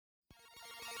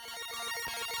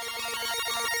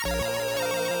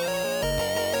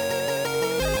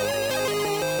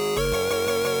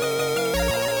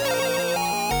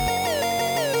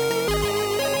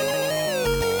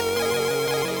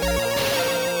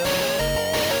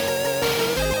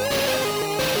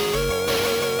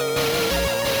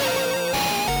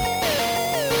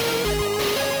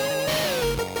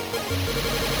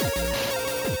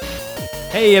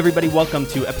Hey everybody, welcome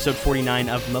to episode 49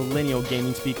 of Millennial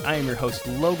Gaming Speak. I am your host,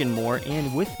 Logan Moore,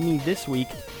 and with me this week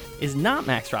is not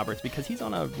Max Roberts because he's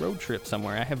on a road trip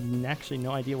somewhere. I have actually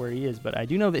no idea where he is, but I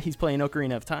do know that he's playing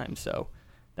Ocarina of Time, so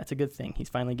that's a good thing. He's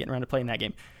finally getting around to playing that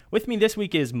game. With me this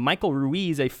week is Michael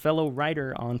Ruiz, a fellow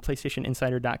writer on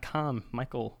PlayStationInsider.com.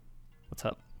 Michael, what's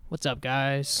up? What's up,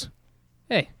 guys?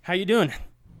 Hey. How you doing?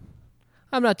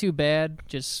 I'm not too bad.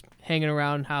 Just hanging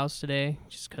around house today,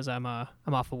 just because I'm off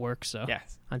of work. So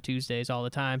Yes. on Tuesdays all the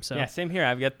time. So Yeah, same here.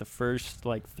 I've got the first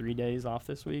 3 days off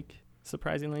this week.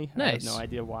 Surprisingly, nice. I have no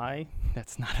idea why.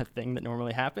 That's not a thing that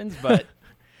normally happens, but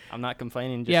I'm not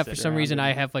complaining. Just yeah, for some reason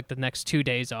I have the next 2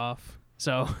 days off.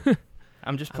 So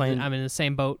I'm just playing. I'm in the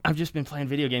same boat. I've just been playing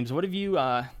video games. What have you?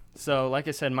 So like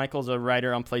I said, Michael's a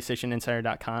writer on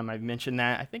PlayStationInsider.com. I've mentioned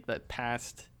that. I think the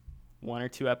past 1 or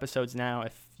 2 episodes now.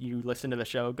 If you listen to the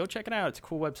show, go check it out. It's a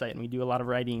cool website, and we do a lot of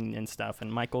writing and stuff.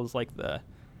 And Michael's like the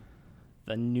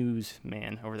news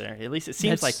man over there. At least it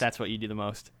seems like that's what you do the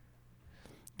most.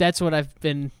 That's what I've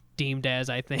been deemed as,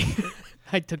 I think.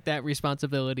 I took that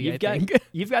responsibility,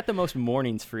 You've got the most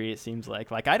mornings free, it seems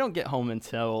like. I don't get home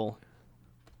until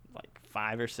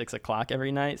 5 or 6 o'clock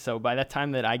every night. So by the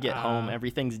time that I get home,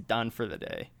 everything's done for the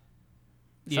day.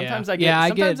 Sometimes I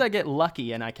get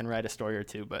lucky and I can write a story or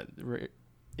two, but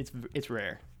it's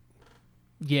rare.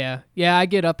 Yeah, I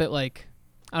get up at I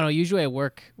don't know, usually I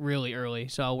work really early,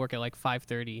 so I'll work at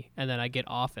 5:30, and then I get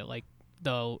off at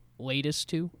the latest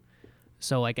 2.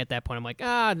 So at that point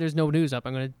I'm there's no news up.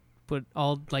 I'm going to put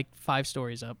all 5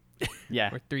 stories up.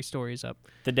 Yeah. Or 3 stories up.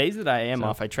 The days that I am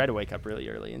off, I try to wake up really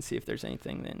early and see if there's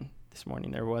anything. Then this morning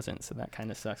there wasn't, so that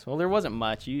kind of sucks. Well, there wasn't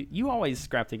much. You always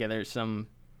scrap together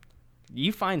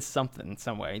you find something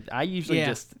some way. I usually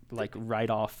just write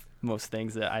off most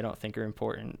things that I don't think are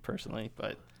important personally,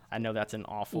 but I know that's an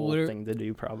awful thing to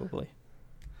do probably.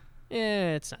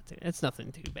 Yeah, it's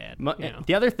nothing too bad.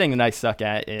 The other thing that I suck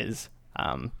at is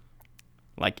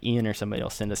Ian or somebody will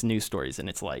send us news stories, and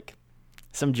it's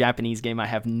some Japanese game I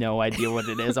have no idea what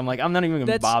it is. I'm I'm not even going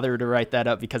to bother to write that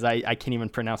up because I can't even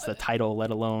pronounce the title,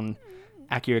 let alone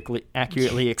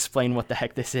accurately explain what the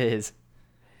heck this is.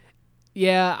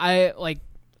 Yeah, I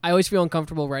always feel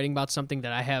uncomfortable writing about something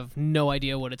that I have no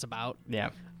idea what it's about. Yeah.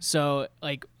 So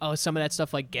some of that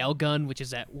stuff like Galgun, which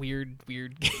is that weird game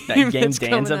that game that's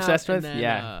Dan's obsessed with.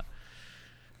 Then,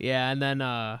 and then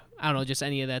I don't know, just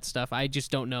any of that stuff. I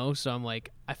just don't know. So I'm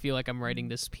I feel like I'm writing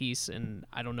this piece and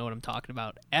I don't know what I'm talking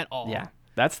about at all. Yeah.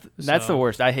 That's the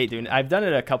worst. I hate doing it. I've done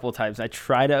it a couple of times. I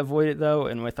try to avoid it though,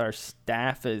 and with our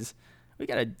staff we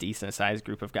got a decent sized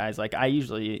group of guys. I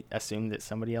usually assume that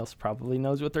somebody else probably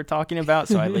knows what they're talking about,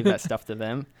 so I leave that stuff to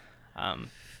them.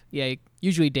 Yeah,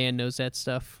 usually Dan knows that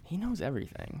stuff. He knows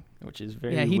everything, which is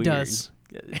very weird. He does.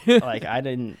 I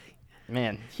didn't.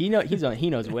 Man, he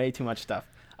knows way too much stuff.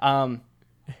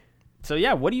 So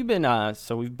yeah, what have you been?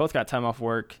 So we've both got time off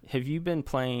work. Have you been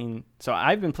playing? So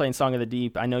I've been playing Song of the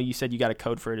Deep. I know you said you got a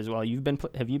code for it as well.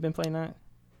 Have you been playing that?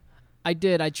 I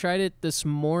did. I tried it this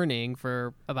morning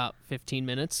for about 15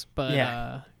 minutes, but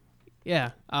I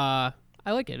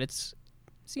like it. It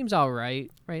seems all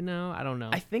right now. I don't know.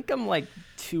 I think I'm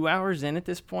 2 hours in at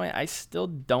this point. I still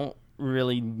don't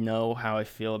really know how I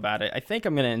feel about it. I think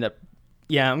I'm going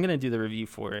to do the review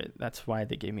for it. That's why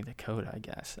they gave me the code, I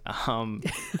guess.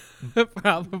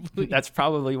 Probably. That's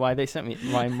probably why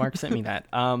why Mark sent me that.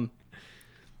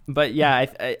 But yeah,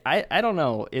 I don't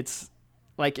know. It's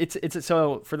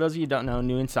so for those of you who don't know,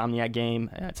 new Insomniac game.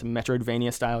 It's a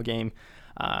Metroidvania style game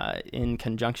in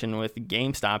conjunction with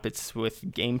GameStop. It's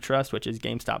with Game Trust, which is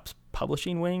GameStop's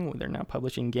publishing wing. They're now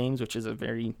publishing games, which is a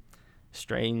very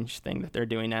strange thing that they're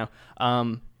doing now.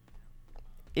 I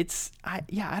don't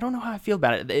know how I feel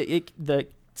about it. The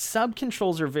sub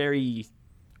controls are very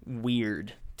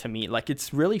weird to me.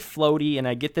 It's really floaty, and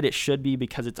I get that it should be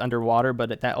because it's underwater,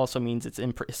 but that also means it's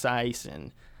imprecise,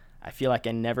 and I feel like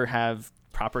I never have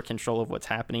proper control of what's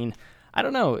happening. I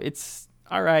don't know. It's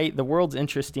all right. The world's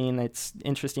interesting. It's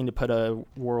interesting to put a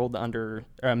world a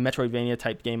Metroidvania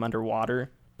type game underwater,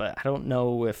 but I don't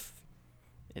know if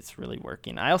it's really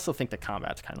working. I also think the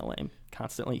combat's kind of lame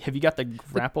constantly. Have you got the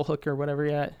grapple hook or whatever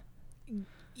yet?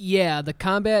 Yeah, the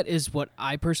combat is what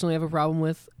I personally have a problem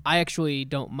with. I actually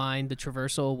don't mind the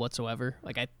traversal whatsoever.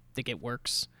 I think it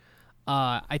works.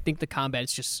 I think the combat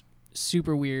is just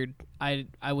super weird. I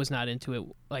was not into it.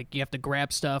 You have to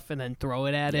grab stuff and then throw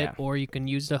it at it, or you can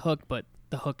use the hook, but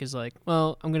the hook is I'm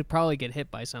gonna probably get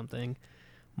hit by something,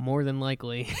 more than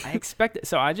likely. I expect it.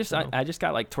 So I just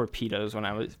got torpedoes when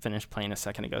I was finished playing a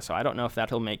second ago, so I don't know if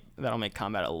that'll make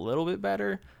combat a little bit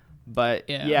better. But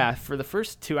yeah, for the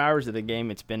first 2 hours of the game,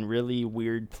 it's been really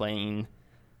weird playing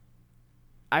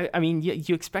I mean,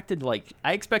 you expected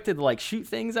I expected to shoot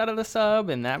things out of the sub,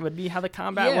 and that would be how the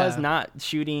combat was. Not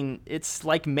shooting. It's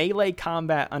like melee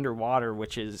combat underwater,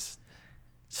 which is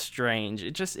strange.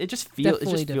 It just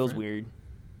feels weird.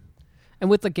 And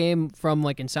with the game from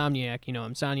Insomniac,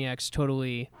 Insomniac's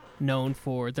totally known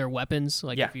for their weapons.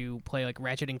 If you play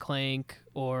Ratchet and Clank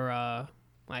or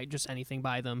just anything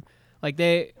by them,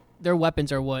 their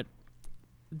weapons are what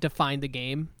define the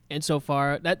game. And so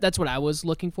far, that's what I was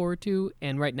looking forward to.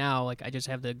 And right now, I just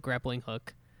have the grappling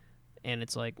hook, and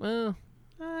it's well,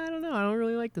 I don't know. I don't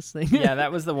really like this thing. Yeah,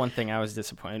 that was the one thing I was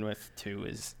disappointed with too,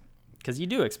 is because you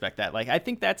do expect that. I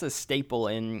think that's a staple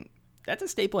in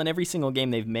every single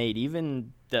game they've made,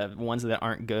 even the ones that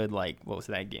aren't good. What was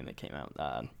that game that came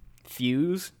out?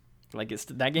 Fuse.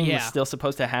 That game was still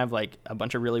supposed to have a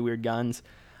bunch of really weird guns.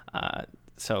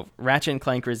 So Ratchet and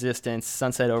Clank Resistance,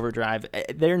 Sunset Overdrive,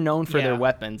 they're known for their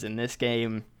weapons. In this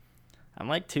game,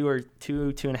 I'm 2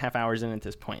 and a half hours in at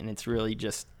this point, and it's really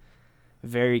just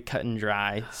very cut and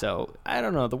dry. So I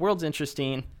don't know. The world's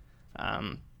interesting.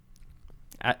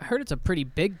 I heard it's a pretty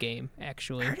big game,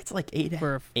 actually. I heard it's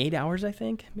 8 hours, I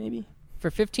think, maybe.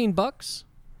 For $15?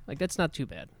 That's not too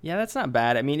bad. Yeah, that's not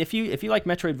bad. I mean, if you like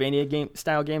Metroidvania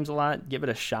style games a lot, give it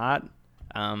a shot.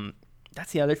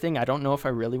 That's the other thing. I don't know if I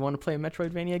really want to play a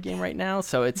Metroidvania game right now.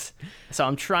 So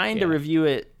I'm trying to review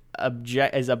it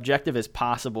as objective as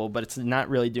possible, but it's not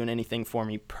really doing anything for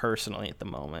me personally at the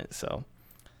moment. So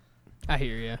I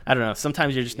hear you. I don't know.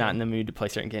 Sometimes you're just not in the mood to play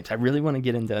certain games. I really want to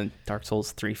get into Dark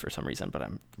Souls 3 for some reason, but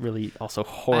I'm really also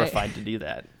horrified to do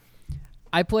that.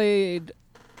 I played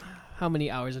how many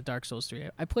hours of Dark Souls 3?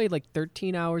 I played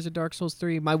 13 hours of Dark Souls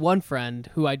 3. My one friend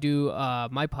who I do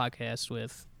my podcast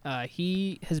with,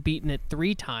 he has beaten it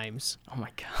 3 times. Oh my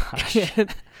gosh!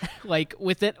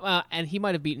 Within, and he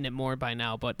might have beaten it more by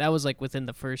now, but that was within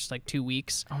the first 2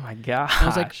 weeks. Oh my gosh! I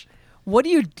was what do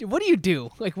you do? What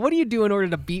do you do in order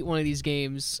to beat one of these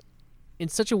games in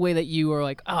such a way that you are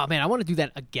oh man, I want to do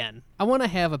that again. I want to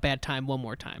have a bad time one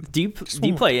more time. Do you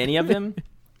play any of them?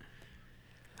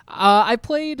 I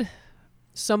played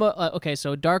some. Okay,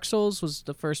 so Dark Souls was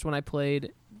the first one I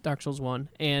played. Dark Souls 1,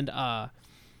 and I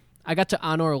got to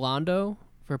Anor Londo.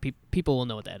 For people will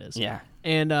know what that is. Yeah.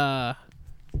 And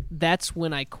that's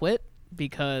when I quit,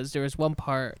 because there was one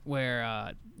part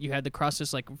where you had to cross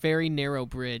this very narrow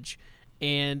bridge,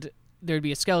 and there'd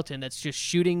be a skeleton that's just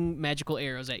shooting magical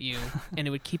arrows at you, and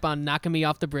it would keep on knocking me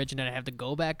off the bridge, and then I'd have to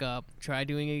go back up, try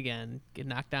doing it again, get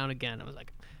knocked down again. I was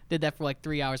did that for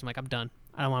 3 hours. I'm I'm done.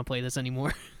 I don't want to play this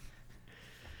anymore.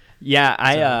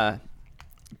 Yeah,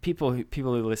 people who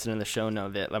listen to the show know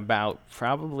that about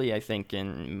probably, I think,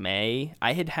 in May,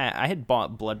 I had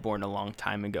bought Bloodborne a long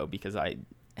time ago because I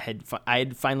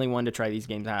had finally wanted to try these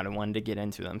games out and wanted to get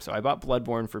into them. So I bought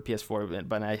Bloodborne for PS4,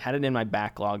 but I had it in my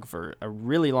backlog for a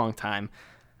really long time.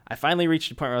 I finally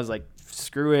reached a point where I was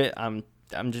screw it, I'm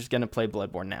just gonna play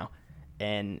Bloodborne now,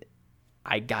 and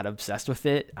I got obsessed with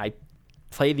it. I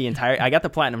played I got the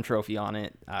platinum trophy on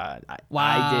it. I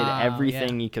did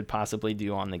everything you could possibly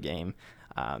do on the game.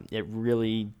 It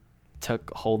really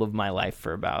took hold of my life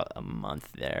for about a month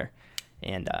there.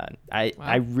 And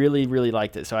I really, really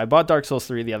liked it. So I bought Dark Souls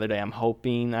 3 the other day. I'm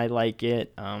hoping I like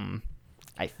it.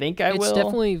 I think I will.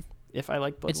 Definitely, if I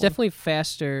like Bloodborne. It's definitely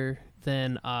faster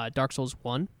than Dark Souls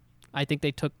 1. I think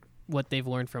they took what they've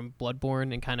learned from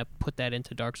Bloodborne and kind of put that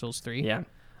into Dark Souls 3. Yeah.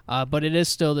 But it is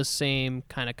still the same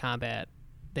kind of combat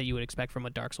that you would expect from a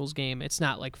Dark Souls game. It's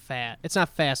not it's not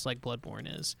fast like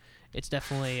Bloodborne is. It's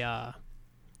definitely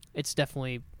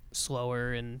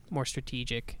slower and more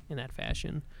strategic in that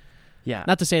fashion. Yeah.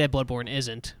 Not to say that Bloodborne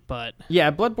isn't, but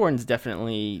yeah, Bloodborne's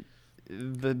definitely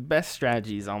the best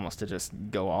strategy is almost to just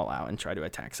go all out and try to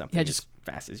attack something as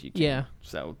fast as you can. Yeah.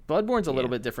 So Bloodborne's a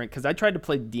little bit different because I tried to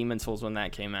play Demon's Souls when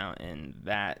that came out, and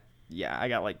I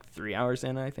got 3 hours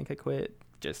in. I think I quit.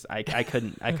 I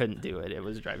couldn't do it. It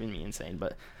was driving me insane.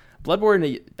 But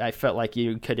Bloodborne, I felt like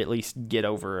you could at least get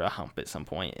over a hump at some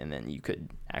point, and then you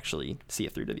could actually see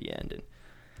it through to the end. And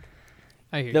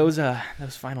I hear those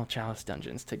final chalice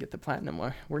dungeons to get the platinum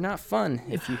were not fun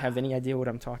if you have any idea what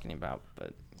I'm talking about.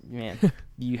 But man,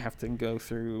 you have to go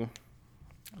through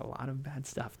a lot of bad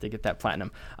stuff to get that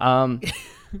platinum.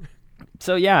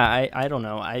 So yeah, I don't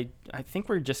know. I think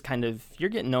we're just kind of, you're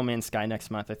getting No Man's Sky next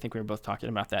month. I think we were both talking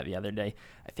about that the other day.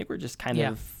 I think we're just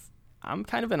I'm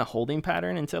kind of in a holding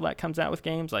pattern until that comes out with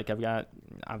games. I've got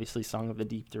obviously Song of the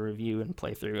Deep to review and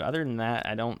play through. Other than that,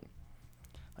 I don't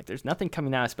there's nothing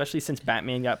coming out, especially since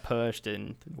Batman got pushed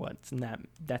and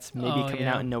that's maybe coming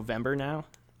out in November now.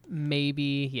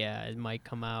 maybe, yeah, it might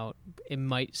come out. It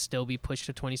might still be pushed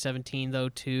to 2017 though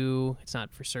too. It's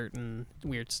not for certain.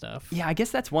 Weird stuff. Yeah, I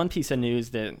guess that's one piece of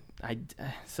news that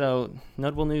so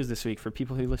notable news this week for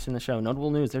people who listen to the show.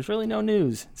 Notable news. There's really no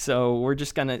news, so we're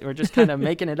just kind of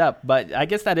making it up. But I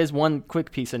guess that is one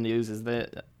quick piece of news is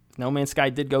that No Man's Sky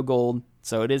did go gold,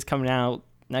 so it is coming out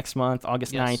next month,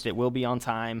 August 9th. It will be on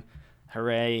time.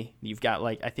 Hooray. You've got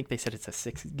I think they said it's a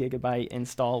 6 gigabyte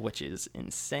install, which is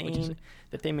insane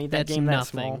that they made that game that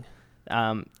small.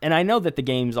 And I know that the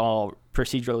game's all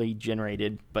procedurally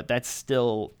generated, but that's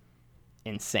still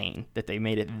insane that they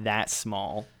made it that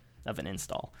small of an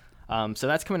install. So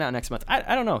that's coming out next month.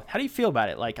 I don't know. How do you feel about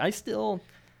it?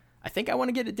 I think I want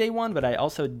to get it day one, but I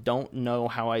also don't know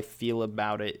how I feel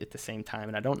about it at the same time.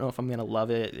 And I don't know if I'm going to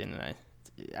love it. And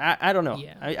I don't know.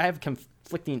 Yeah. I have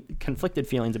conflicted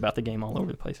feelings about the game all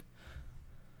over the place.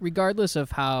 Regardless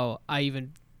of how I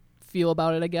even feel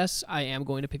about it, I guess I am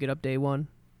going to pick it up day one.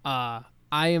 I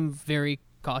am very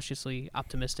cautiously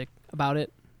optimistic about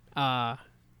it. I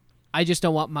just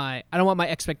don't want my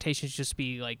expectations just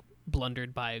be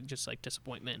blundered by just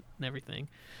disappointment and everything.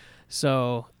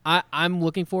 So I'm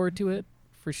looking forward to it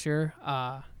for sure.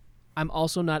 I'm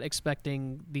also not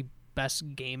expecting the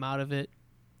best game out of it,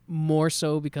 more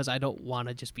so because I don't want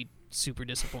to just be super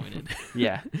disappointed.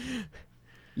 Yeah.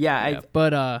 I'm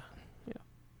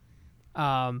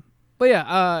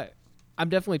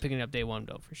definitely picking up day one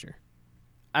though for sure.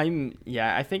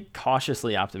 I think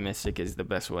cautiously optimistic is the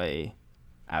best way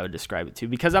I would describe it too,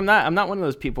 because I'm not one of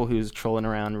those people who's trolling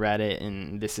around Reddit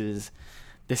and this is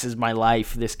my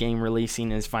life. This game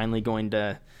releasing is finally going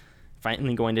to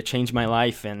change my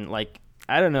life, and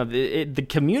I don't know, the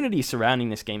community surrounding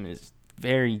this game is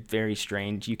very, very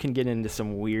strange. You can get into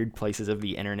some weird places of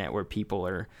the internet where people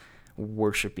are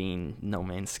worshiping No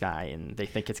Man's Sky and they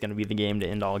think it's going to be the game to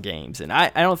end all games, and I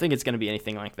don't think it's going to be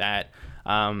anything like that.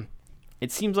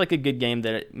 It seems like a good game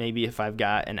that maybe if I've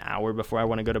got an hour before I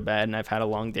want to go to bed and I've had a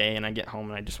long day and I get home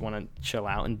and I just want to chill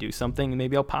out and do something,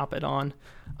 maybe I'll pop it on.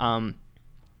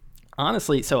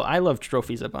 Honestly, so I love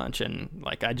trophies a bunch, and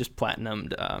I just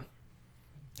platinumed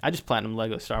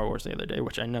Lego Star Wars the other day,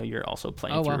 which I know you're also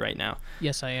playing through right now.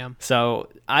 Yes, I am. So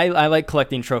I like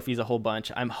collecting trophies a whole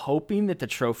bunch. I'm hoping that the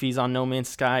trophies on No Man's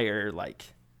Sky are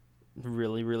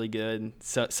really, really good.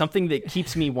 So something that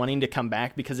keeps me wanting to come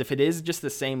back, because if it is just the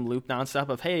same loop nonstop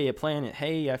of, hey, a planet,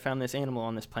 hey, I found this animal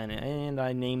on this planet, and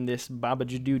I named this Baba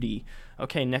Jadudi.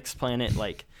 Okay, next planet,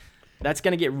 that's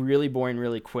going to get really boring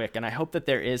really quick, and I hope that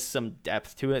there is some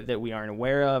depth to it that we aren't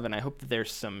aware of, and I hope that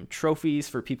there's some trophies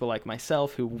for people like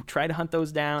myself who try to hunt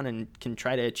those down and can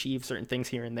try to achieve certain things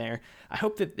here and there. I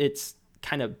hope that it's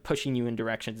kind of pushing you in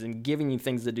directions and giving you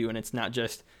things to do, and it's not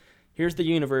just, here's the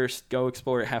universe, go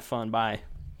explore it, have fun, bye.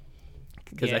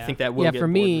 Because I think that will get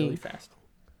bored really fast.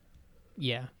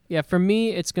 Yeah, for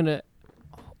me, it's going to...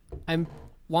 I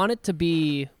want it to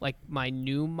be my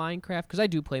new Minecraft, because I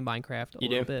do play Minecraft a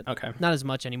little bit. Okay. Not as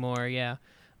much anymore, yeah.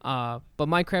 But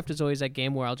Minecraft is always that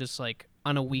game where I'll just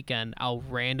on a weekend I'll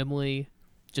randomly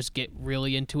just get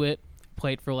really into it,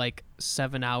 play it for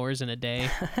 7 hours in a day,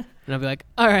 and I'll be like,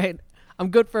 all right, I'm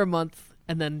good for a month,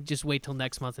 and then just wait till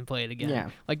next month and play it again.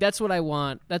 Yeah. That's what I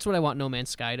want. That's what I want No Man's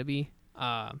Sky to be.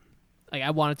 I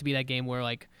want it to be that game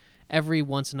where every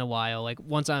once in a while,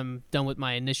 once I'm done with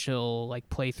my initial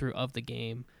playthrough of the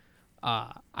game,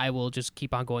 I will just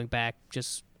keep on going back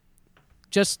just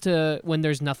to when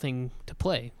there's nothing to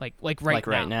play,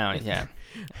 right now. Yeah.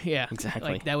 Yeah,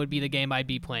 exactly. That would be the game I'd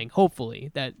be playing. Hopefully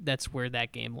that's where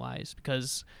that game lies,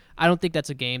 because I don't think that's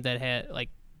a game that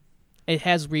it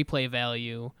has replay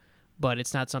value, but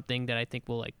it's not something that I think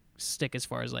will stick as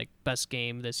far as best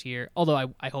game this year,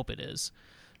 although I hope it is.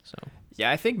 So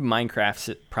yeah, I think Minecraft's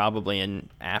probably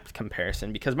an apt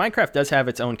comparison, because Minecraft does have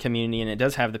its own community and it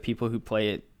does have the people who play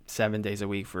it 7 days a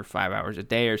week for 5 hours a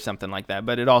day or something like that,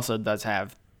 but it also does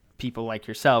have people like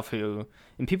yourself and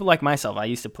people like myself, I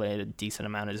used to play it a decent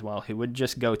amount as well, who would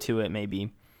just go to it maybe a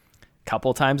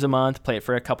couple times a month, play it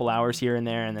for a couple hours here and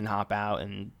there, and then hop out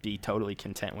and be totally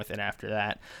content with it after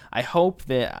that. I hope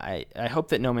that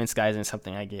No Man's Sky isn't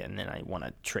something I get and then I want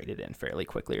to trade it in fairly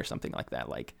quickly or something like that.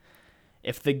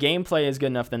 If the gameplay is good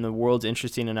enough, then the world's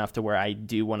interesting enough to where I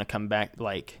do want to come back,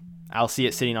 I'll see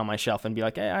it sitting on my shelf and be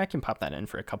like, hey, I can pop that in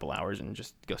for a couple hours and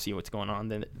just go see what's going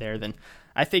on there. Then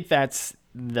I think that's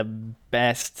the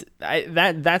best.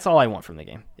 That's all I want from the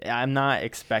game. I'm not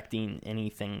expecting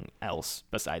anything else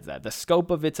besides that. The scope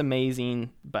of it's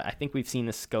amazing, but I think we've seen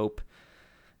the scope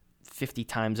 50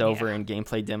 times over in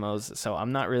gameplay demos, so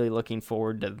I'm not really looking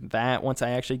forward to that once I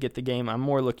actually get the game. I'm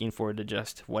more looking forward to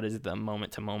just what is the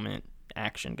moment-to-moment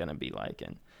action going to be like.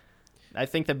 And I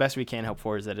think the best we can hope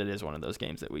for is that it is one of those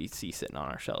games that we see sitting on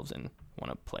our shelves and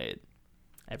want to play it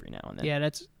every now and then. Yeah,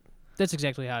 that's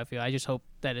exactly how I feel. I just hope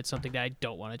that it's something that I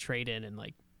don't want to trade in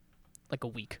like a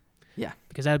week. Yeah.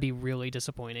 Because that would be really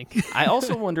disappointing. I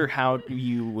also wonder how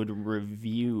you would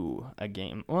review a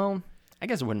game. Well, I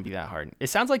guess it wouldn't be that hard. It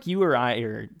sounds like you or I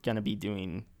are going to be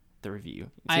doing the review.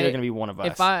 It's either going to be one of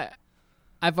us.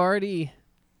 I've already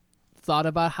thought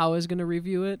about how I was going to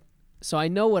review it, so I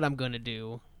know what I'm going to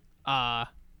do.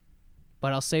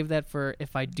 But I'll save that for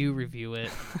if I do review it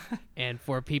and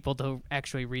for people to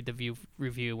actually read the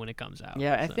review when it comes out.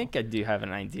 Yeah, I think I do have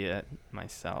an idea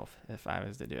myself if I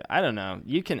was to do it. I don't know.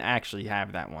 You can actually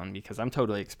have that one because I'm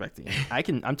totally expecting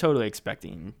I'm totally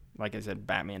expecting, like I said,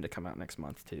 Batman to come out next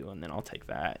month too, and then I'll take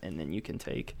that, and then you can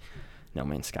take No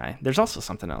Man's Sky. There's also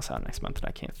something else out next month that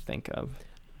I can't think of.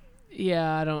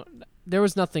 Yeah, there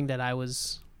was nothing that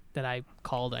I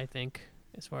called, I think,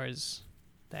 as far as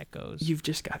that goes. You've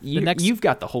just got you've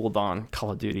got the hold on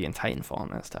Call of Duty and Titanfall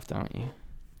and that stuff, don't you?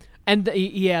 And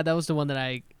yeah, that was the one that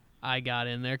I got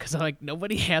in there because I'm like,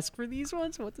 nobody asked for these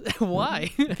ones.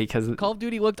 Why? Because Call of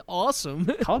Duty looked awesome.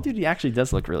 Call of Duty actually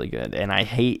does look really good, and I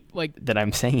hate that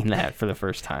I'm saying that for the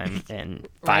first time in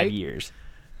 5 years.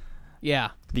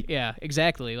 Yeah, yeah,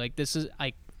 exactly. Like this is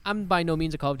I'm by no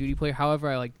means a Call of Duty player.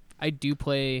 However, I do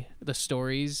play the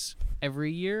stories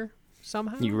every year.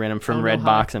 Somehow you rent them from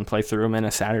Redbox and play through them in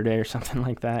a Saturday or something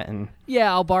like that, and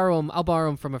yeah, I'll borrow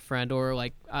them from a friend, or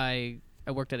I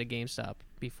worked at a GameStop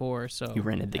before, so you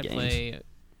rented the games.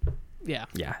 Yeah,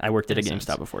 I worked at a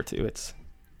GameStop before too. It's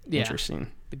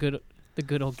interesting. The good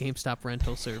old GameStop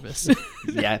rental service.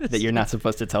 Yeah, that you're not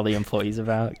supposed to tell the employees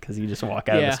about because you just walk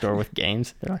out of the store with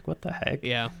games. They're like, what the heck?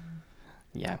 Yeah.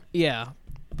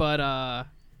 But I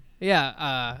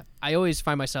always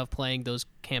find myself playing those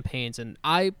campaigns, and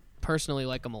I personally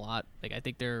like them a lot. I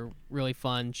think they're really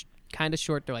fun, kind of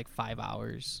short. They're 5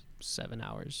 hours, 7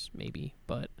 hours maybe,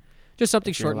 but just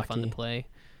something short and fun to play.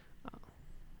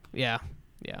 Yeah.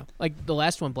 Like the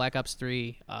last one, Black Ops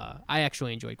 3, I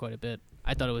actually enjoyed quite a bit.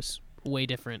 I thought it was way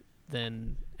different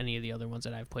than any of the other ones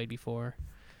that I've played before.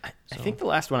 I think the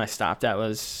last one I stopped at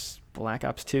was Black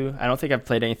Ops 2. I don't think I've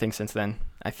played anything since then.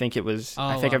 I think it was.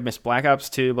 I've missed Black Ops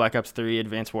 2, Black Ops 3,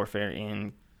 Advanced Warfare,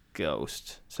 and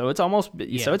Ghost. So it's almost.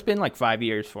 So it's been 5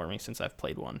 years for me since I've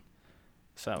played one.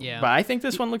 So, but I think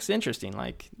this one looks interesting.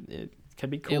 It could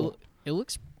be cool. It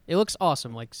looks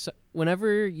awesome.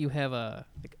 Whenever you have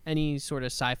any sort of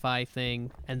sci-fi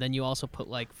thing, and then you also put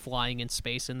flying in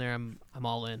space in there, I'm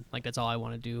all in. That's all I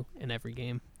want to do in every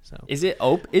game. So is it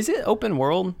open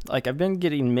world? I've been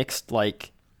getting mixed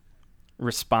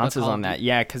responses on that.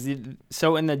 Yeah, because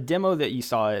so in the demo that you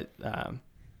saw at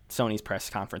Sony's press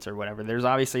conference or whatever, there's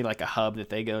obviously a hub that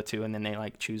they go to, and then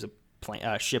they choose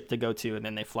a ship to go to, and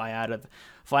then they fly out of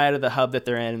the hub that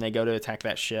they're in, and they go to attack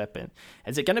that ship. And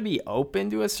is it going to be open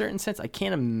to a certain sense? I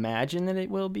can't imagine that it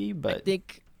will be, but I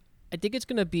think it's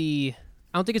going to be.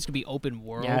 I don't think it's going to be open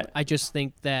world. Yeah. I just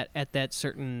think that at that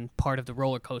certain part of the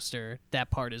roller coaster, that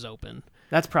part is open.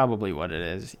 That's probably what it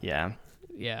is. Yeah.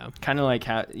 Yeah. Kind of like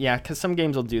how, because some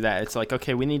games will do that. It's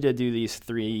okay, we need to do these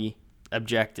 3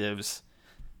 objectives.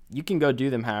 You can go do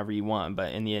them however you want,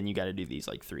 but in the end, you got to do these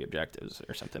 3 objectives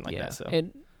or something like that. So,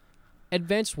 and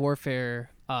Advanced Warfare,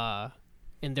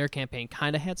 in their campaign,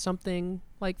 kind of had something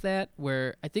like that,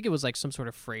 where I think it was some sort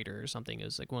of freighter or something. It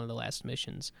was one of the last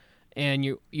missions, and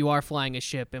you are flying a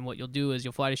ship, and what you'll do is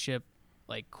you'll fly the ship,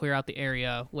 clear out the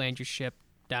area, land your ship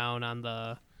down on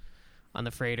the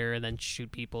freighter, and then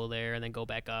shoot people there, and then go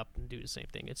back up and do the same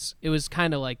thing. It was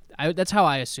kind of that's how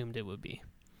I assumed it would be.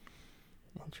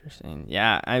 Interesting.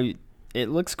 Yeah, it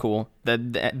looks cool.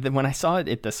 When I saw it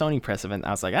at the Sony press event,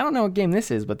 I was like, I don't know what game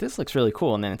this is, but this looks really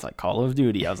cool. And then it's Call of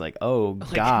Duty. I was like, oh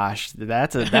gosh,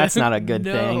 that's not a good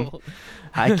thing.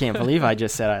 I can't believe I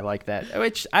just said I like that.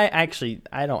 Which I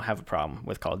don't have a problem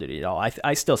with Call of Duty at all.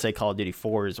 I still say Call of Duty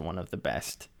 4 is one of the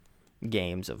best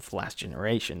games of last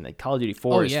generation. Call of Duty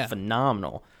 4 is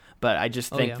phenomenal. But I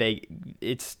just think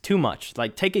it's too much.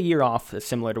 Take a year off,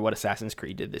 similar to what Assassin's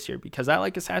Creed did this year, because I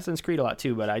like Assassin's Creed a lot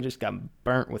too, but I just got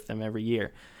burnt with them every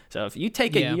year. So if you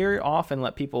take a year off and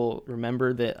let people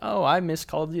remember that, oh, I missed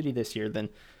Call of Duty this year, then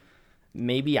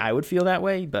maybe I would feel that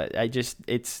way. But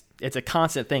it's a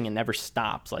constant thing and never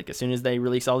stops. As soon as they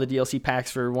release all the DLC packs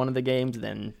for one of the games,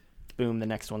 then boom, the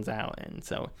next one's out. And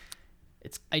so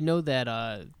I know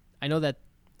that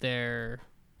their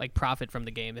profit from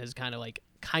the game has kind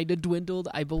of dwindled,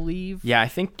 I believe. Yeah, I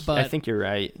think you're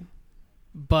right.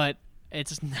 But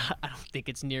it's not. I don't think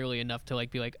it's nearly enough to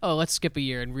be oh, let's skip a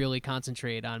year and really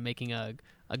concentrate on making a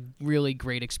really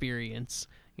great experience.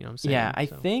 You know what I'm saying? Yeah, I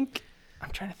think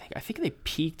I'm trying to think. I think they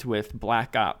peaked with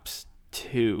Black Ops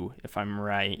 2, if I'm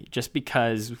right, just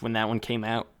because when that one came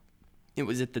out, it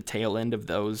was at the tail end of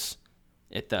those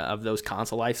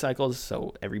console life cycles.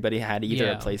 So everybody had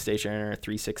either a PlayStation or a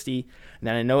 360. And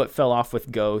then I know it fell off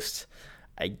with Ghost.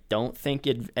 I don't think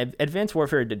Advanced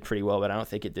Warfare did pretty well, but I don't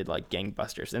think it did like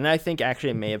gangbusters. And I think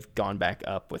actually it may have gone back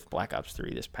up with Black Ops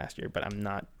 3 this past year, but I'm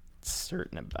not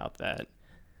certain about that.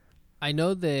 I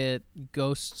know that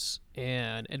Ghosts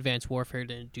and Advanced Warfare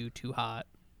didn't do too hot.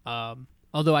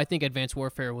 Although I think Advanced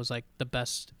Warfare was like the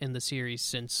best in the series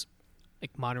since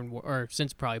like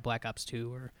since probably Black Ops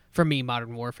 2, or for me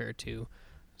Modern Warfare 2.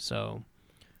 So,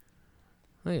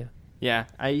 oh yeah. Yeah,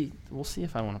 we'll see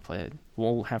if I want to play it.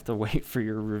 We'll have to wait for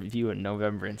your review in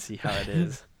November and see how it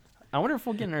is. I wonder if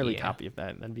we'll get an early copy of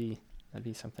that. That'd be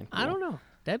something cool. I don't know.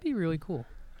 That'd be really cool.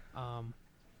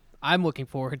 I'm looking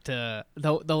forward to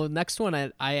the next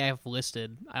one I have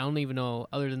listed. I don't even know,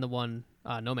 other than the one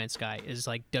No Man's Sky, is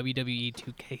like WWE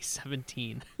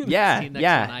 2K17.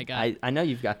 Yeah. I know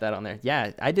you've got that on there.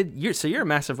 Yeah, I did. You're a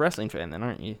massive wrestling fan then,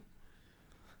 aren't you?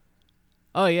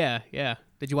 Oh yeah.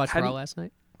 Did you watch Raw last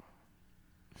night?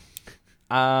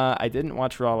 I didn't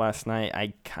watch Raw last night.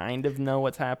 I kind of know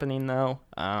what's happening though.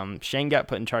 Shane got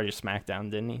put in charge of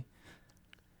SmackDown, didn't he?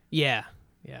 Yeah.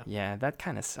 Yeah, that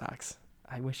kind of sucks.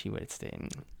 I wish he would stay in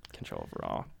control of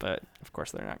Raw, but of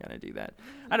course they're not going to do that.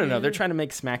 I don't know. They're trying to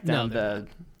make SmackDown the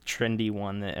trendy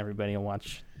one that everybody will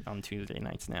watch on Tuesday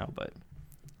nights now, but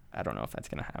I don't know if that's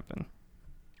going to happen.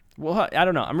 Well, I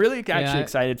don't know. I'm really actually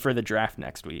excited for the draft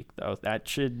next week, though. That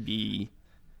should be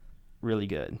really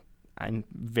good. I'm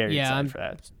very excited for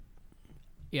that.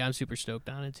 Yeah, I'm super stoked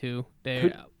on it too.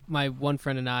 My one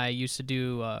friend and I used to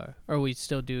do, or we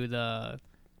still do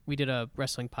we did a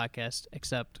wrestling podcast,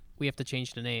 except we have to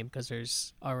change the name because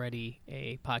there's already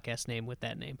a podcast name with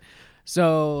that name.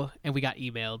 So, and we got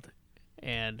emailed,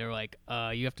 and they're like,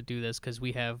 you have to do this because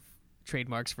we have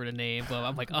trademarks for the name. Well,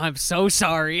 I'm like, oh, I'm so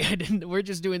sorry. We're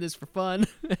just doing this for fun.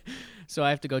 So I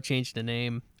have to go change the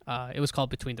name. It was called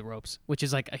Between the Ropes, which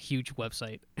is like a huge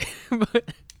website.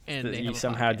 And that you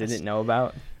somehow didn't know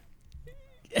about?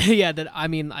 Yeah,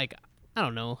 I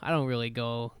don't know. I don't really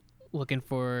go looking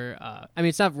for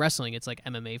it's not wrestling, it's like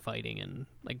MMA fighting and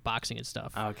like boxing and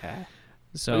stuff. Okay.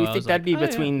 So you think that'd be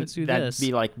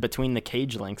be like Between the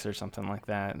Cage Links or something like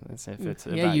that? If it's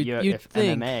about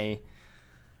MMA.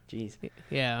 Jeez.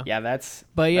 Yeah. Yeah, that's.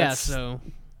 But yeah, so.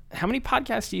 How many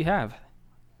podcasts do you have?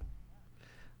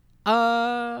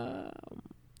 5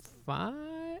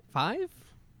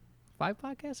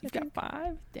 podcasts. You've got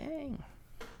 5. Dang.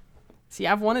 See,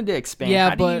 I've wanted to expand.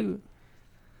 Yeah,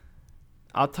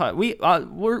 I'll talk.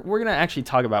 We're gonna actually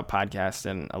talk about podcasts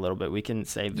in a little bit. We can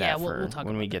save that for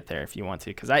when we get there if you want to.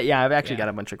 Because I've actually got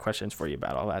a bunch of questions for you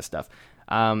about all that stuff.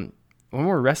 One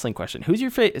more wrestling question: Who's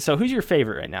your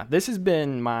favorite right now? This has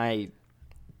been like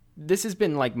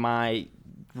my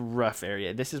rough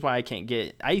area. This is why I can't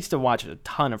get. I used to watch a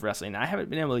ton of wrestling. I haven't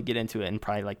been able to get into it in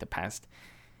probably like the past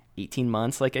 18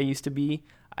 months, like I used to be.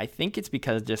 I think it's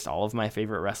because just all of my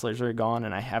favorite wrestlers are gone,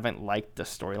 and I haven't liked the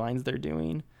storylines they're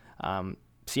doing.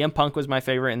 CM Punk was my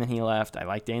favorite, and then he left. I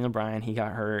liked Daniel Bryan. He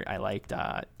got hurt. I liked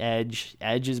Edge.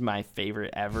 Edge is my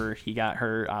favorite ever. He got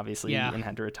hurt, obviously, and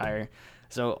had to retire.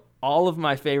 So all of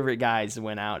my favorite guys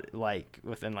went out like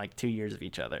within like 2 years of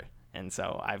each other. And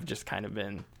so I've just kind of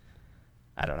been,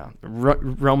 I don't know.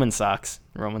 Roman sucks.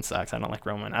 I don't like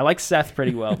Roman. I like Seth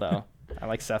pretty well, though. I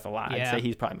like Seth a lot. I'd say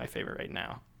he's probably my favorite right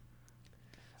now.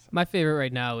 My favorite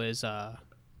right now is I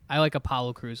like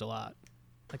Apollo Crews a lot.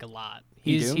 Like a lot.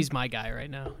 He's my guy right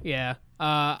now. Yeah.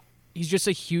 He's just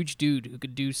a huge dude who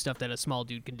could do stuff that a small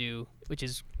dude can do, which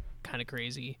is kind of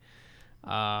crazy.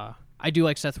 I do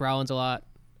like Seth Rollins a lot.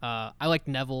 I like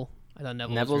Neville. I thought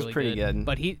Neville's was really pretty good.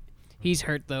 But he's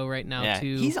hurt though right now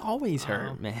too. He's always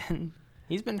hurt, man.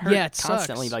 He's been hurt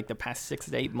constantly sucks. like the past 6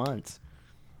 to 8 months.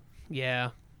 Yeah.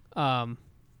 I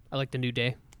like the New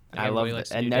Day. I love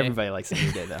it. And everybody likes the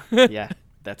New Day though. Yeah.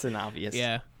 That's an obvious.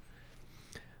 Yeah.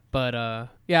 But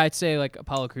I'd say like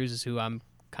Apollo Crews is who I'm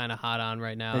kind of hot on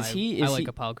right now. I like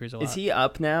Apollo Crews a lot. Is he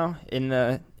up now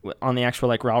on the actual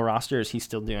like Raw roster? Or is he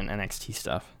still doing NXT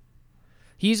stuff?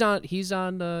 He's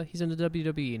in the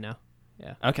WWE now.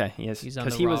 Yeah. Okay, he is.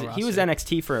 Because he was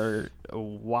NXT for a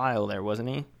while there, wasn't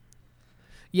he?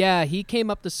 Yeah, he came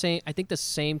up the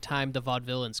same time the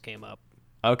Vaudevillains came up.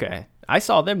 Okay, I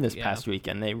saw them this past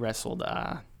weekend. They wrestled.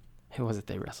 Who was it?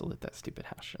 They wrestled at that stupid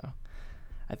house show.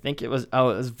 I think it was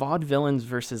Vaudevillains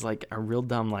versus like a real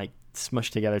dumb like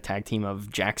smushed together tag team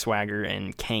of Jack Swagger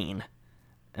and Kane.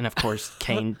 And of course,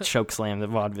 Kane chokeslammed the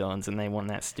Vaudevillains, and they won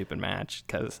that stupid match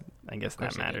because I guess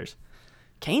that matters.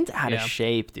 Kane's out of Yeah.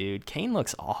 shape, dude. Kane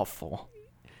looks awful.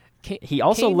 Kane, He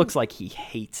also Kane- looks like he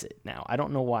hates it now. I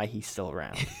don't know why he's still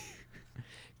around.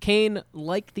 Kane,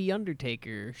 like the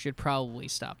Undertaker, should probably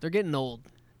stop. They're getting old.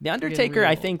 The Undertaker, real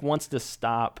I old. think, wants to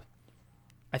stop.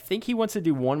 I think he wants to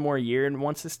do one more year and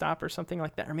wants to stop or something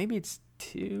like that. Or maybe it's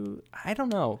 2. I don't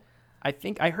know.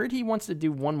 I heard he wants to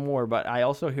do one more, but I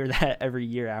also hear that every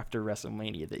year after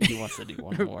WrestleMania that he wants to do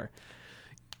one more.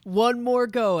 One more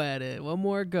go at it. One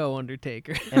more go,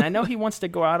 Undertaker. And I know he wants to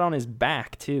go out on his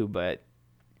back too, but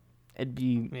it'd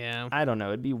be Yeah. I don't know.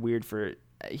 It'd be weird for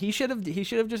he should have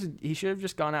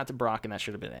just gone out to Brock and that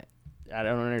should have been it. I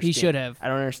don't understand. He should have. I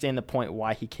don't understand the point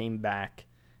why he came back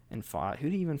and fought. Who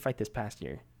did he even fight this past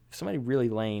year? Somebody really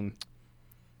lame.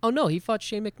 Oh no, he fought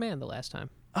Shane McMahon the last time.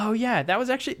 Oh yeah, that was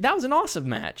an awesome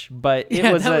match, but it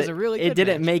Yeah, was that was a really it good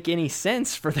didn't match. make any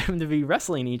sense for them to be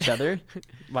wrestling each other.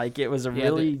 Like it was a Yeah,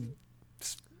 really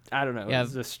I don't know. Yeah, It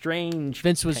was a strange.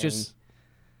 Vince was pain. just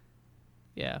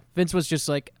Vince was just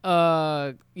like,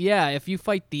 yeah, if you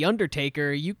fight the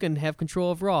Undertaker, you can have control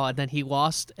of Raw, and then he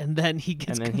lost, and then he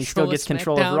gets and then control he still gets of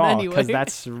control of SmackDown Raw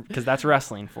anyway. because that's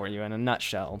wrestling for you in a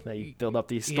nutshell. They build up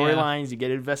these Yeah. storylines, you get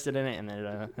invested in it, and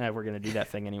then we're gonna do that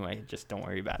thing anyway. Just don't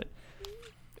worry about it.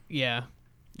 Yeah.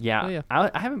 Yeah, Oh, yeah.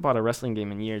 I haven't bought a wrestling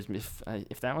game in years.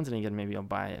 If that one's any good, maybe I'll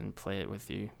buy it and play it with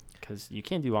you because you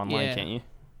can do online, Yeah. can't you?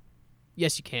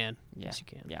 Yes, you can. Yeah. Yes, you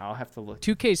can. Yeah, I'll have to look.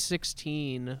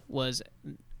 2K16 was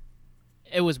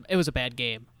a bad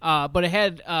game, but it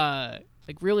had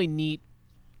like really neat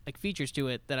like features to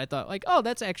it that I thought like, oh,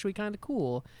 that's actually kind of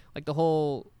cool. Like the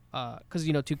whole because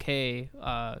 2K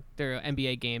their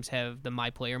NBA games have the My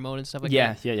Player mode and stuff like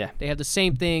that. Yeah. They have the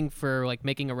same thing for like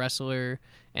making a wrestler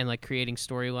and like creating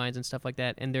storylines and stuff like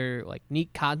that, and they're like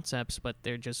neat concepts, but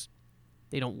they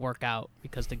don't work out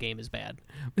because the game is bad.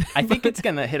 I think it's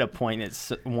gonna hit a point.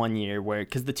 It's 1 year where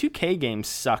because the 2K games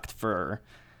sucked for.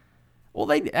 Well,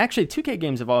 actually 2K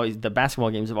games the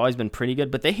basketball games have always been pretty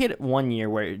good, but they hit 1 year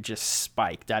where it just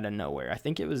spiked out of nowhere. I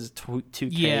think it was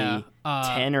 2K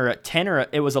 10 or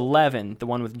it was 11, the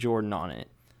one with Jordan on it.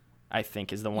 I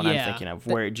think is the one I'm thinking of,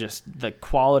 where it just the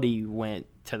quality went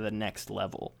to the next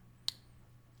level.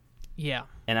 Yeah.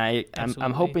 And I'm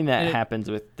Absolutely. hoping that And it- happens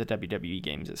with the WWE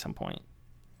games at some point.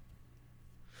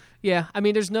 Yeah, I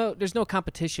mean, there's no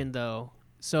competition though.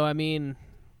 So I mean,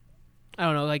 I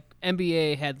don't know. Like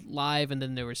NBA had live, and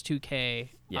then there was 2K.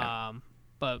 Yeah.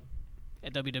 But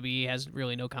at WWE has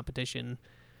really no competition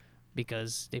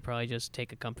because they probably just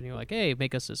take a company like, hey,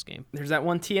 make us this game. There's that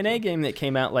one TNA game that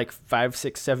came out like 5,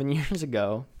 6, 7 years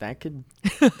ago. That could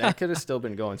have still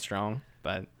been going strong,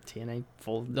 but TNA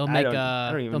full. They'll I make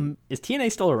don't even. Is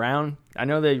TNA still around? I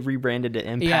know they rebranded to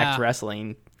Impact Yeah.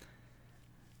 Wrestling.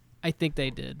 I think they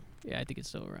did. Yeah, I think it's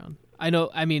still around. I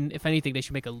know. I mean, if anything, they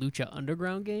should make a Lucha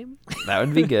Underground game. That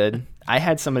would be good. I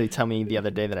had somebody tell me the other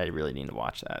day that I really need to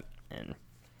watch that, and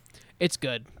It's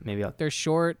good. maybe I'll. They're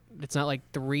short. It's not like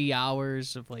 3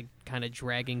 hours of like kind of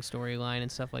dragging storyline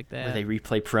and stuff like that. Where they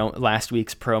replay last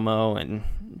week's promo and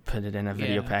put it in a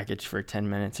video Yeah. package for 10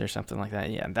 minutes or something like that.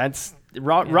 Yeah, that's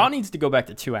Raw needs to go back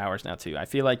to 2 hours now too. I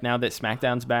feel like now that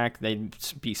SmackDown's back, they'd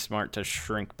be smart to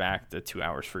shrink back the 2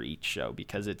 hours for each show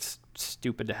because it's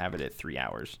stupid to have it at 3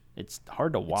 hours. It's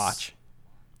hard to watch.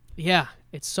 Yeah,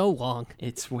 it's so long.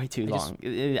 It's way too I just-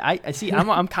 long. I see.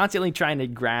 I'm constantly trying to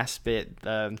grasp it.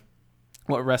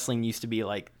 What wrestling used to be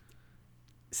like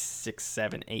 6,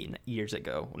 7, 8 years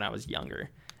ago when I was younger,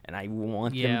 and I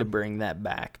want them Yeah. to bring that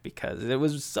back because it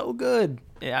was so good.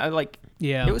 Yeah,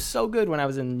 Yeah. it was so good when I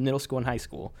was in middle school and high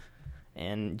school,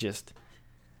 and just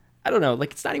I don't know.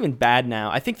 Like it's not even bad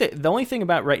now. I think that the only thing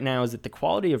about right now is that the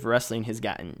quality of wrestling has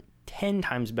gotten 10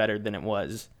 times better than it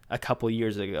was a couple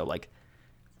years ago. Like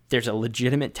there's a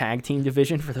legitimate tag team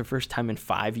division for the first time in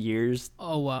 5 years.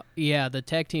 Oh, yeah. The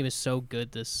tag team is so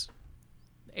good this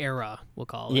era, we'll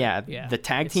call it. Yeah, the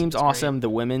tag It's team's great. awesome. The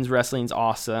women's wrestling's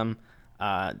awesome.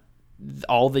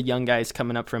 All the young guys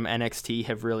coming up from NXT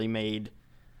have really made.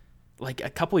 Like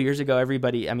a couple years ago,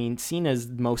 everybody. I mean, Cena's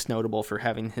most notable for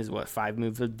having his 5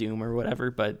 moves of doom or whatever.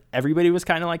 But everybody was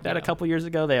kind of like that a Yeah. couple years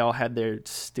ago. They all had their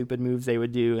stupid moves they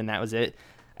would do, and that was it.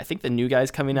 I think the new guys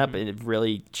coming up have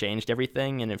really changed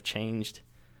everything and have changed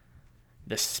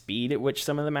the speed at which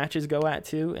some of the matches go at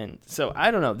too. And so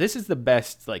I don't know. This is the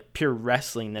best like pure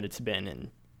wrestling that it's been in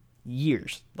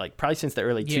years. Like probably since the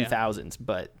early Yeah. 2000s.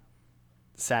 But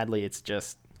sadly, it's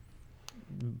just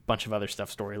a bunch of other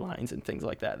stuff, storylines and things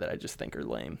like that I just think are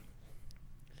lame.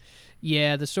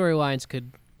 Yeah, the storylines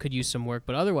could use some work,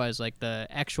 but otherwise, like the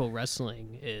actual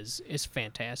wrestling is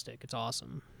fantastic. It's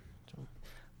awesome.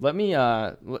 Let me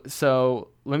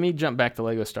jump back to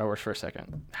Lego Star Wars for a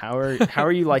second. How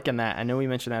are you liking that? I know we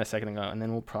mentioned that a second ago, and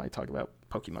then we'll probably talk about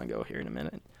Pokemon Go here in a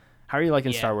minute. How are you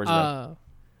liking Star Wars though?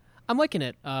 I'm liking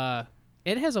it.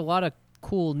 It has a lot of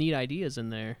cool, neat ideas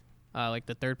in there. Like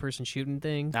the third-person shooting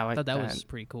thing. I thought that was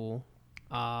pretty cool.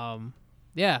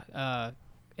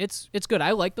 It's good.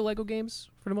 I like the Lego games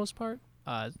for the most part.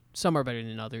 Some are better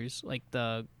than others. Like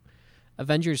the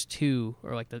Avengers 2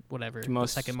 or like the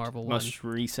second Marvel one. Most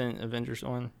recent Avengers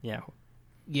one. Yeah.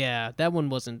 Yeah, that one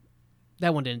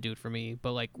didn't do it for me,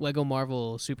 but like Lego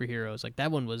Marvel Superheroes, like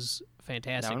that one was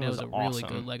fantastic. That was a really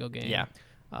good Lego game. Yeah.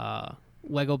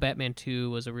 Lego Batman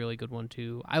 2 was a really good one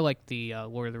too. I liked the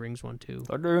Lord of the Rings one too.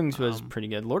 Lord of the Rings was pretty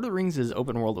good. Lord of the Rings'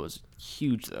 open world was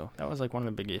huge though. That was like one of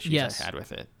the big issues I had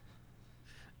with it.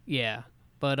 Yeah.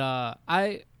 But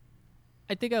I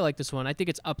think I like this one. I think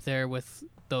it's up there with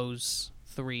those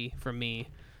 3 for me.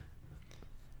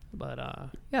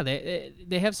 But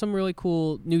they have some really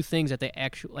cool new things that they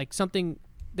actually like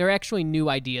they're actually new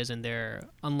ideas in there,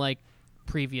 unlike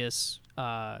previous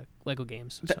Lego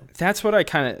games. So. That's what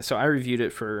I reviewed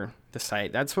it for the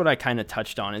site. That's what I kind of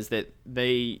touched on, is that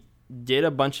they did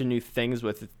a bunch of new things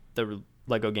with the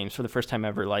Lego games for the first time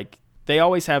ever. Like they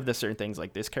always have the certain things,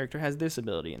 like this character has this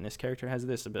ability and this character has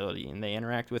this ability, and they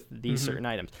interact with these certain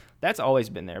items. That's always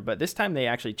been there, but this time they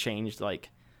actually changed like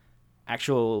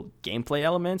actual gameplay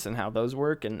elements and how those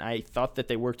work, and I thought that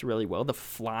they worked really well. The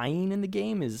flying in the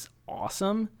game is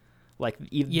awesome. Like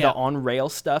the on-rail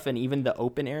stuff and even the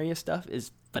open area stuff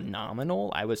is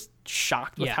phenomenal. I was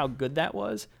shocked with how good that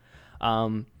was.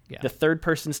 The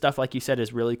third-person stuff, like you said,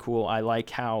 is really cool. I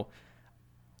like how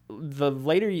the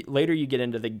later you get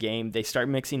into the game, they start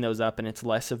mixing those up, and it's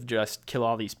less of just kill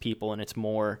all these people, and it's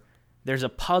more there's a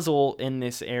puzzle in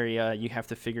this area. You have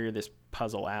to figure this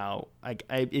puzzle out.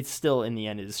 It's still in the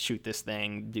end is shoot this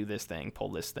thing, do this thing, pull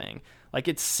this thing. Like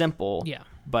it's simple,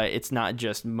 but it's not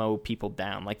just mow people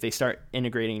down. Like they start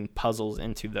integrating puzzles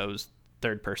into those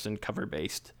third-person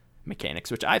cover-based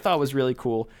mechanics, which I thought was really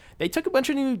cool. They took a bunch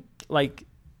of new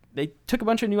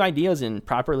ideas and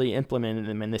properly implemented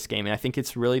them in this game, and I think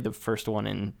it's really the first one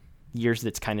in years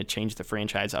that's kind of changed the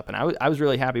franchise up, and I was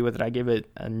really happy with it. I give it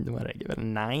a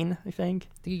 9, I think.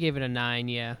 I think you gave it a 9,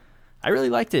 yeah. I really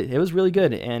liked it. It was really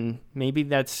good, and maybe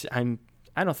I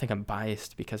don't think I'm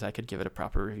biased because I could give it a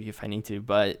proper review if I need to,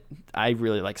 but I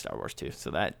really like Star Wars too,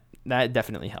 so that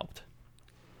definitely helped.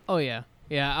 Oh yeah.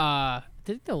 I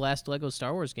think the last Lego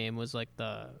Star Wars game was like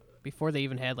before they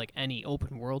even had like any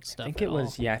open world stuff. I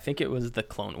think it was the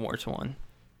Clone Wars one,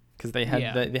 because they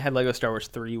had they had Lego Star Wars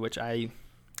 3, which I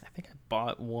think I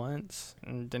bought once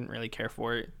and didn't really care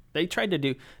for it. They tried to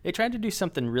do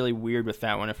something really weird with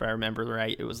that one, if I remember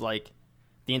right. It was like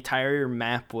the entire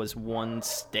map was one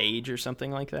stage or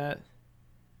something like that.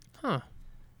 Huh.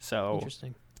 So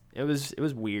interesting. It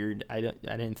was weird. I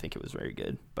didn't think it was very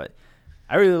good, but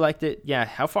I really liked it. Yeah.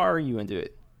 How far are you into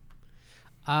it?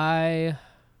 I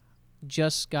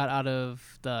just got out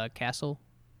of the castle.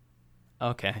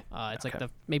 Okay. It's like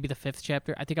maybe the 5th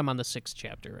chapter. I think I'm on the 6th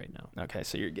chapter right now. Okay,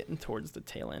 so you're getting towards the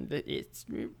tail end. It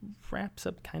wraps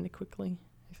up kind of quickly,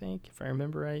 I think, if I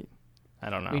remember right. I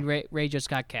don't know. I mean, Rey just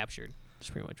got captured. That's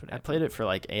pretty much what happened. I played it for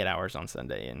like 8 hours on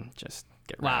Sunday and just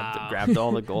grabbed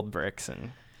all the gold bricks,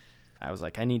 and I was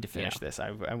like, I need to finish this.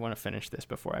 I want to finish this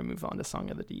before I move on to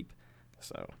Song of the Deep.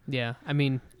 So yeah, I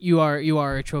mean, you are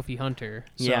a trophy hunter.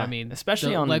 So, I mean,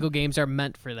 especially on Lego games are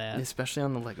meant for that. Especially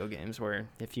on the Lego games, where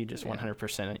if you just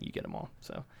 100% it, you get them all.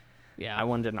 So yeah, I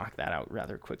wanted to knock that out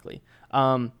rather quickly.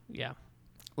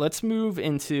 Let's move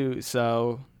into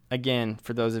again,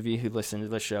 for those of you who listen to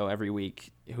the show every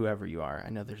week, whoever you are,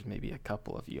 I know there's maybe a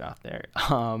couple of you out there.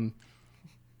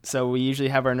 So we usually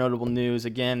have our notable news.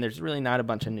 Again, there's really not a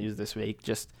bunch of news this week.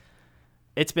 Just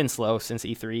it's been slow since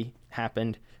E3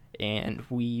 happened, and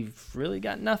we've really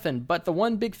got nothing. But the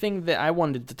one big thing that I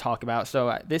wanted to talk about,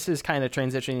 so this is kind of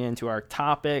transitioning into our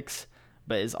topics,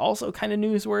 but is also kind of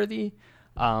newsworthy.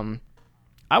 I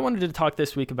wanted to talk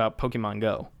this week about Pokemon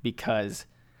Go, because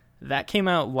that came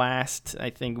out last, I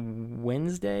think,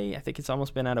 Wednesday. I think it's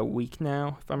almost been out a week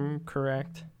now, if I'm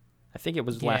correct. I think it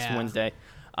was last Wednesday.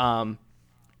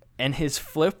 And has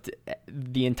flipped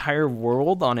the entire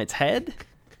world on its head.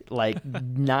 Like,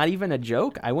 not even a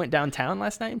joke. I went downtown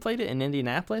last night and played it in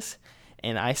Indianapolis,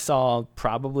 and I saw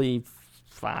probably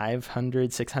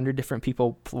 500, 600 different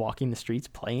people walking the streets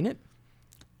playing it.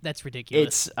 That's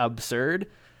ridiculous. It's absurd.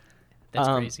 That's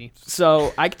crazy.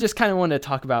 So I just kind of want to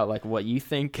talk about like what you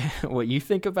think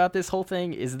about this whole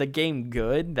thing. Is the game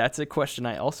good? That's a question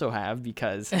I also have,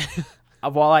 because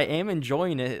while I am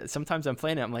enjoying it, sometimes I'm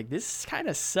playing it, I'm like, this kind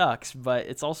of sucks, but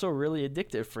it's also really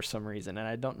addictive for some reason, and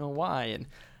I don't know why. And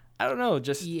I don't know,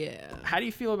 just how do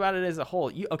you feel about it as a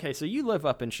whole? So you live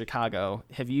up in Chicago.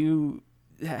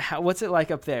 What's it like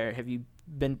up there? Have you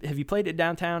played it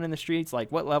downtown in the streets?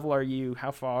 Like, what level are you? How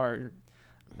far?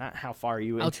 Not how far are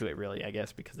you into it, really, I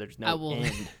guess, because there's no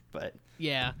end. But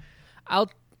yeah,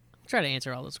 I'll try to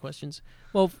answer all those questions.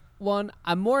 Well, one,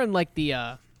 I'm more in like the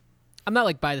I'm not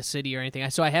like by the city or anything,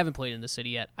 so I haven't played in the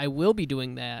city yet. I will be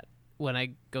doing that when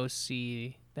I go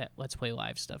see that Let's Play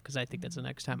Live stuff, because I think that's the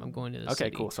next time I'm going to the city.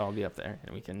 Okay, cool. So I'll be up there,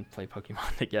 and we can play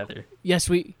Pokemon together. Yes,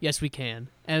 we can.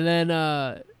 And then,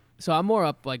 so I'm more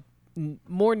up, like,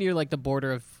 more near, like, the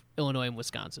border of Illinois and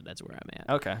Wisconsin. That's where I'm at.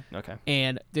 Okay.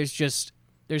 And there's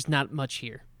not much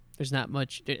here. There's not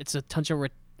much. It's a bunch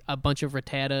of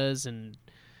Rattatas and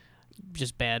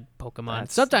just bad Pokemon.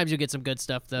 Sometimes you get some good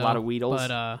stuff, though. A lot of Weedles.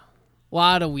 But, a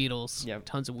lot of Weedles. Yep.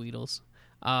 Tons of Weedles.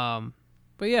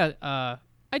 But yeah,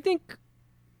 I think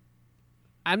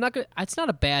it's not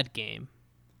a bad game.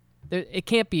 It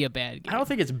can't be a bad game. I don't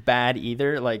think it's bad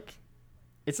either. Like,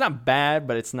 it's not bad,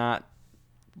 but it's not.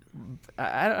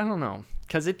 I don't know,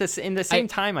 because in the same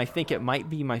time, I think it might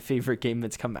be my favorite game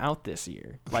that's come out this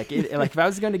year. Like, like if I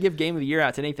was going to give Game of the Year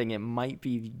out to anything, it might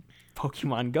be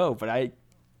Pokemon Go. But I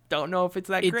don't know if it's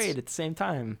great at the same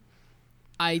time.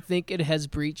 I think it has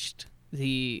breached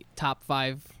the top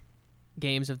 5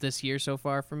 games of this year so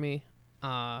far for me.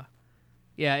 Yeah,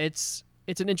 it's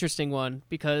an interesting one,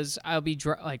 because I'll be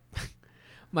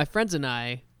my friends and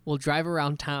I will drive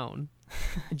around town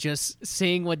just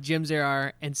seeing what gyms there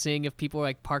are and seeing if people are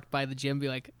like parked by the gym, be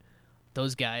like,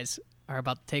 those guys are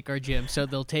about to take our gym, so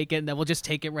they'll take it and then we'll just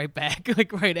take it right back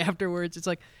like right afterwards.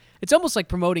 It's almost like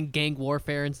promoting gang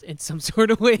warfare in some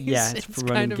sort of ways. Yeah, it's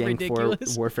promoting kind of gang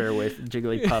ridiculous. warfare with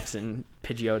Jigglypuffs and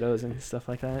Pidgeotos and stuff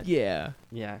like that. Yeah.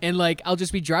 And like, I'll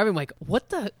just be driving like,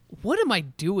 what am I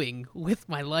doing with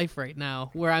my life right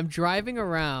now? Where I'm driving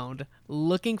around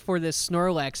looking for this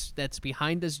Snorlax that's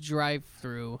behind this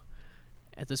drive-through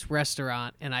at this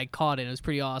restaurant, and I caught it. It was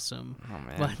pretty awesome. Oh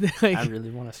man, but, like, I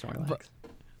really want a Snorlax.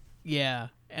 Yeah,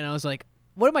 and I was like,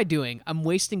 what am I doing? I'm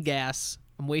wasting gas.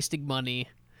 I'm wasting money.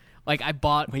 Like,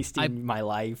 wasting my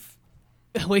life.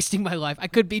 Wasting my life. I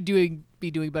could be doing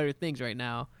better things right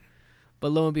now.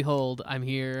 But lo and behold, I'm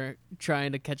here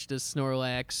trying to catch this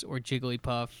Snorlax or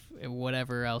Jigglypuff or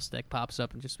whatever else that pops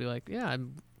up, and just be like, yeah,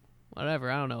 whatever.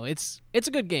 I don't know. It's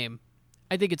a good game.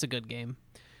 I think it's a good game.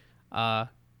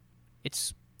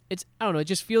 It's I don't know. It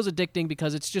just feels addicting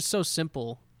because it's just so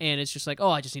simple, and it's just like,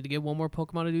 oh, I just need to get one more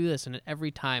Pokemon to do this, and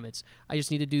every time I just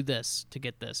need to do this to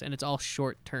get this, and it's all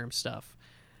short-term stuff.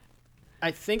 I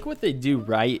think what they do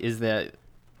right is that,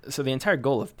 so the entire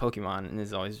goal of Pokemon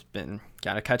has always been,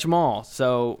 gotta catch them all.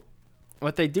 So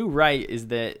what they do right is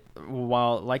that,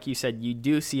 while, like you said, you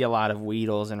do see a lot of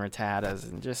Weedles and Rattatas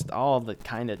and just all the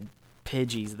kind of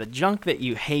Pidgeys, the junk that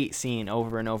you hate seeing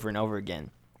over and over and over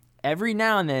again. Every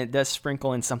now and then it does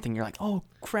sprinkle in something you're like, oh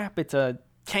crap, it's a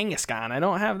Kangaskhan. I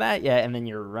don't have that yet. And then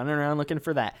you're running around looking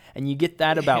for that. And you get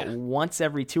that about once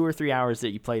every 2 or 3 hours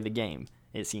that you play the game,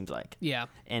 it seems like. Yeah.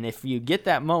 And if you get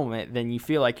that moment, then you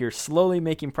feel like you're slowly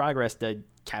making progress to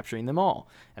capturing them all.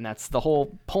 And that's the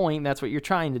whole point. That's what you're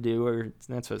trying to do, or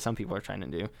that's what some people are trying to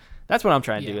do. That's what I'm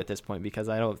trying to do at this point, because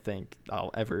I don't think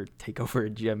I'll ever take over a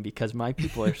gym, because my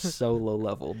people are so low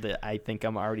level that I think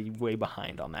I'm already way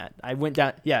behind on that. I went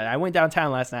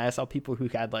downtown last night. I saw people who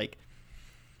had like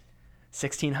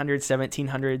 1,600,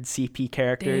 1,700 CP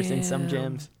characters in some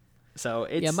gyms. So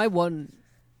it's my one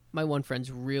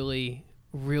friend's really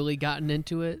gotten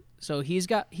into it. So he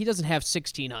doesn't have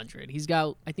 1,600.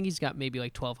 I think he's got maybe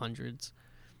like 1,200s.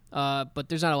 But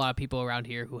there's not a lot of people around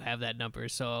here who have that number.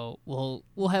 So we'll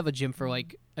have a gym for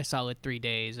like a solid 3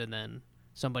 days, and then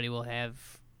somebody will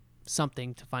have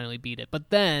something to finally beat it. But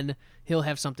then he'll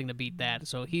have something to beat that.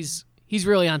 So he's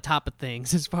really on top of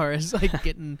things as far as like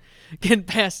getting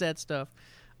past that stuff.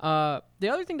 The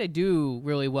other thing they do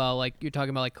really well, like you're talking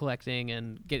about, like collecting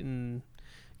and getting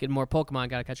more Pokemon,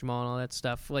 gotta catch them all and all that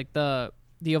stuff. Like the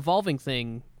evolving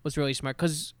thing was really smart,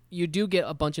 because you do get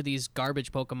a bunch of these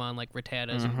garbage Pokemon like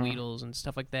Rattatas and Weedles and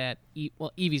stuff like that.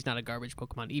 Eevee's not a garbage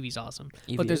Pokemon. Eevee's awesome.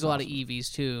 But there's a lot of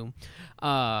Eevees too.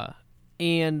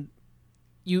 And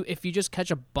if you just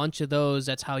catch a bunch of those,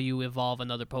 that's how you evolve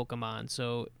another Pokemon.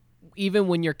 So even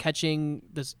when you're catching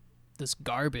this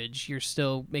garbage, you're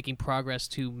still making progress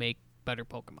to make better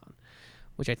Pokemon,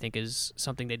 which I think is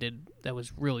something they did that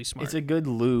was really smart. It's a good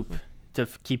loop to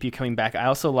keep you coming back. I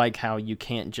also like how you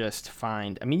can't just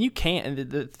find, I mean, you can't,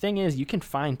 the thing is, you can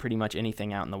find pretty much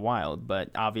anything out in the wild, but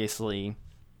obviously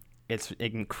it's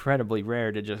incredibly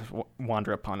rare to just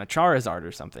wander upon a Charizard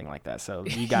or something like that. So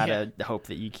you gotta hope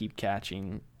that you keep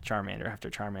catching Charmander after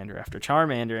Charmander after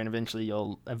Charmander, and eventually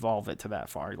you'll evolve it to that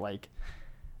far. Like,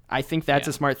 I think that's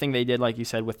a smart thing they did, like you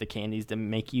said, with the candies to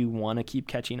make you want to keep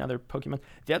catching other Pokemon.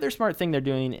 The other smart thing they're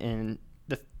doing, in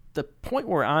the point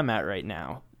where I'm at right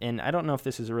now, and I don't know if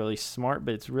this is really smart,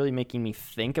 but it's really making me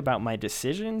think about my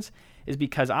decisions, is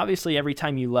because obviously every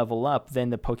time you level up,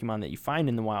 then the Pokemon that you find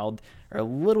in the wild are a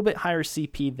little bit higher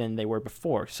CP than they were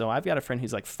before. So I've got a friend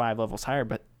who's like 5 levels higher,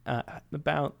 but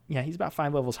he's about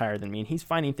 5 levels higher than me, and he's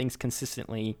finding things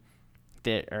consistently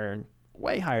that are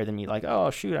way higher than me. Like, oh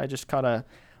shoot, I just caught a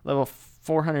level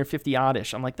 450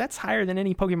 Oddish. I'm like, that's higher than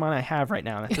any Pokemon I have right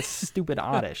now. That's a stupid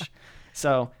Oddish.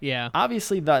 So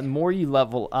obviously the more you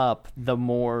level up, the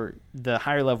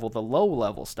higher level the low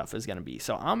level stuff is going to be.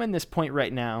 So I'm in this point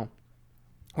right now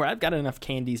where I've got enough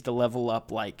candies to level up.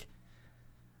 Like,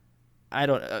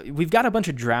 we've got a bunch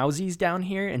of Drowsies down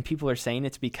here, and people are saying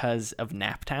it's because of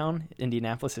Naptown.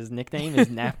 Indianapolis's nickname is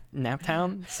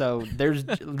Naptown. So there's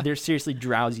seriously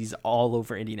Drowsies all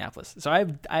over Indianapolis. So I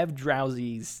have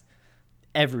Drowsies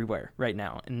everywhere right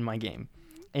now in my game.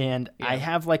 And I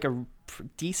have like a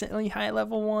decently high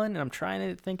level one, and I'm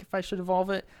trying to think if I should evolve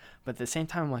it. But at the same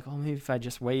time, I'm like, maybe if I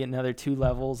just wait another 2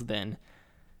 levels, then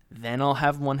I'll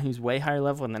have one who's way higher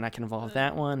level, and then I can evolve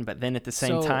that one. But then at the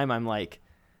same time, I'm like,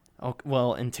 oh,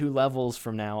 well, in 2 levels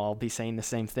from now, I'll be saying the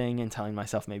same thing and telling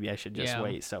myself maybe I should just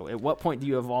wait. So at what point do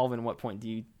you evolve, and what point do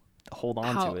you hold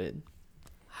on to it?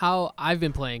 How I've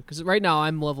been playing, because right now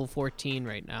I'm level 14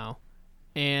 right now,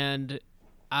 and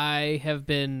I have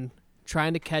been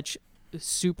trying to catch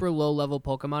super low level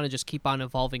Pokemon and just keep on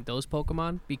evolving those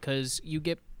Pokemon, because you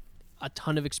get a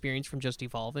ton of experience from just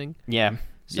evolving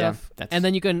stuff. And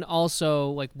then you can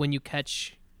also, like, when you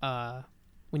catch those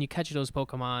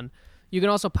Pokemon, you can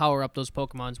also power up those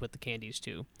Pokemons with the candies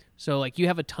too. So like, you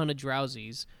have a ton of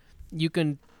Drowsies, you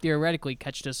can theoretically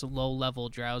catch this low level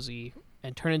Drowsy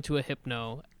and turn into a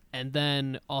Hypno, and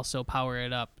then also power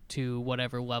it up to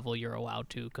whatever level you're allowed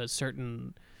to, because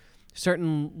certain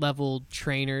level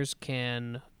trainers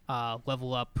can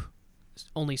level up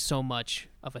only so much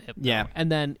of a Hypno. Yeah.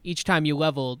 And then each time you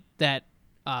level, that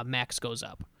max goes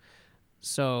up.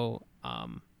 So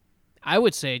I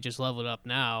would say just level it up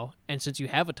now, and since you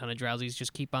have a ton of Drowsies,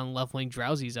 just keep on leveling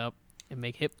Drowsies up and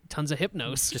make tons of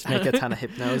Hypnos. Just make a ton of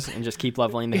Hypnos and just keep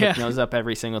leveling the Hypnos up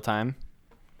every single time.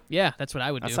 Yeah, that's what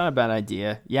I would do. That's not a bad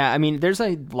idea. Yeah, I mean, there's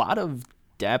a lot of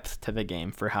depth to the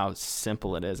game for how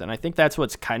simple it is, and I think that's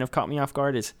what's kind of caught me off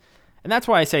guard, and that's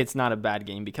why I say it's not a bad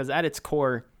game, because at its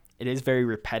core it is very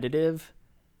repetitive.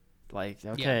 Like,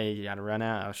 okay, you gotta run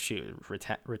out,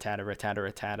 Rattata,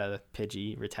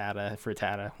 Pidgey,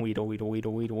 Rattata,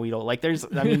 Weedle. Like,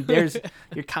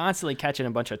 you're constantly catching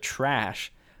a bunch of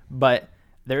trash, but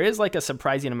there is like a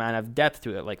surprising amount of depth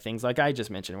to it. Like things like I just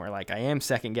mentioned, where like I am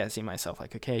second guessing myself,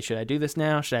 like, okay, should I do this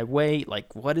now? Should I wait?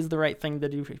 Like, what is the right thing to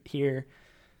do here?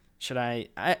 Should I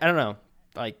don't know,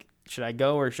 like, should I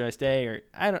go or should I stay? Or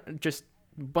just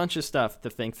a bunch of stuff to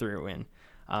think through. And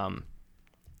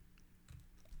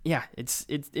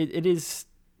it is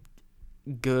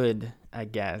good, I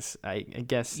guess. I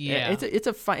guess it's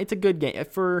a good game.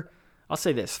 I'll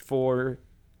say this, for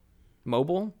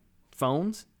mobile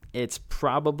phones, it's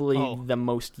probably the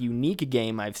most unique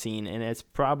game I've seen, and it's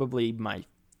probably my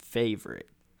favorite.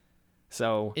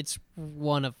 So it's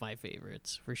one of my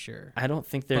favorites for sure. I don't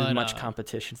think there's much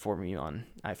competition for me on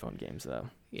iPhone games, though.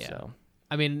 Yeah. So.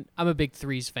 I mean, I'm a big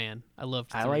Threes fan. I love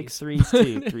Threes. I like Threes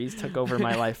too. Threes took over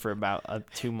my life for about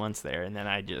 2 months there, and then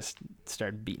I just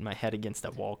started beating my head against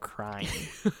the wall crying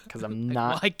because I'm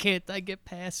not. Why can't I get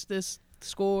past this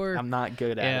score? I'm not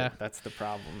good at it. That's the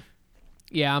problem.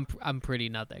 Yeah, I'm pretty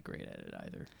not that great at it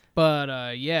either. But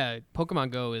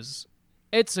Pokemon Go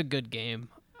it's a good game.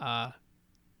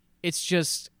 It's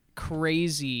just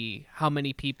crazy how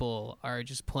many people are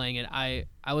just playing it. I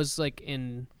was like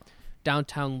in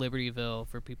downtown Libertyville,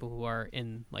 for people who are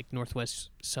in like northwest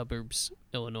suburbs,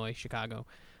 Illinois, Chicago.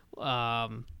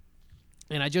 And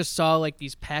I just saw like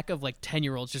these pack of like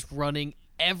 10-year-olds just running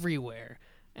everywhere.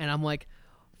 And I'm like,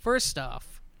 first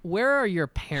off, where are your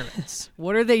parents?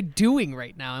 What are they doing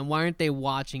right now? And why aren't they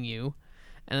watching you?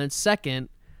 And then second,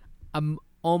 I'm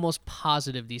almost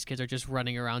positive these kids are just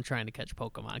running around trying to catch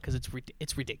Pokemon, because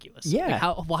it's ridiculous. Yeah.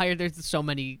 Like, why are there so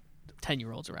many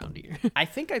 10-year-olds around here? I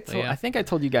think I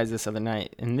told you guys this other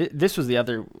night, and this was the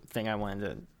other thing I wanted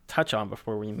to touch on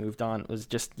before we moved on, was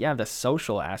just the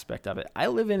social aspect of it. I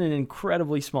live in an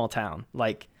incredibly small town,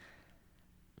 like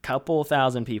couple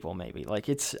thousand people maybe. Like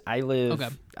I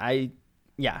live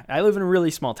in a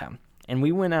really small town, And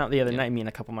we went out the other night, me and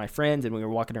a couple of my friends, and we were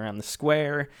walking around the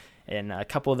square and a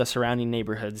couple of the surrounding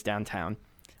neighborhoods downtown.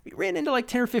 We ran into like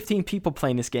 10 or 15 people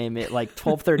playing this game at like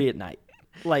 12:30 at night.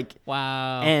 Like,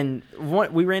 wow. And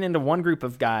we ran into one group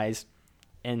of guys,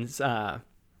 and I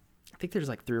think there's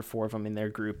like 3 or 4 of them in their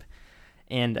group.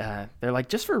 And they're like,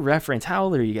 just for reference, how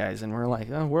old are you guys? And we're like,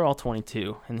 oh, we're all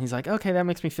 22. And he's like, okay, that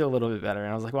makes me feel a little bit better.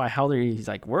 And I was like, why, how old are you? He's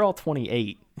like, we're all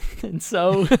 28. And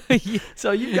so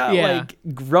you've got like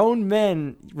grown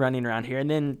men running around here. And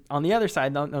then on the other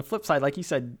side, on the flip side, like you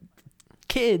said,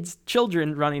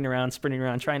 children running around, sprinting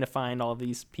around, trying to find all of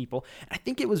these people. And I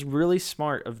think it was really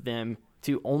smart of them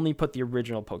to only put the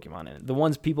original Pokemon in it. The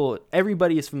ones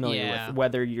everybody is familiar with,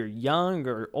 whether you're young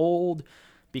or old.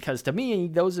 Because to me,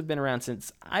 those have been around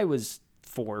since I was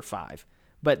 4 or 5.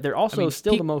 But they're also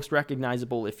still the most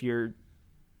recognizable if you're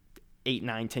 8,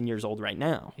 9, 10 years old right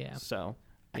now. Yeah. So.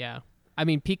 Yeah. I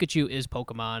mean, Pikachu is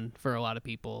Pokemon for a lot of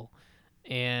people.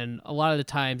 And a lot of the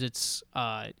times it's,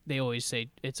 they always say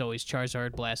it's always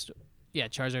Charizard, Blastoise,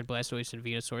 and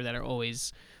Venusaur that are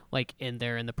always like in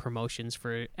there in the promotions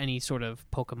for any sort of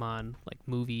Pokemon like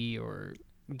movie or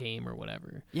game or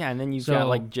whatever. Yeah, and then you've got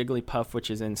like Jigglypuff,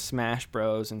 which is in Smash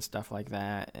Bros and stuff like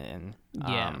that, and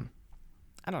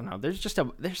I don't know. There's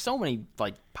so many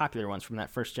like popular ones from that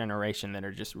first generation that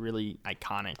are just really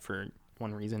iconic for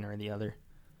one reason or the other.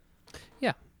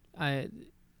 Yeah,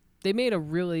 they made a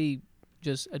really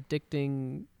just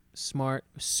addicting, smart,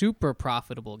 super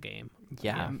profitable game.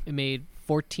 Yeah, it made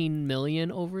 14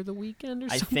 million over the weekend or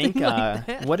something. I think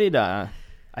like that.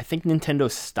 I think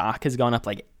Nintendo's stock has gone up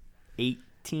like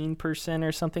 18%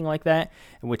 or something like that,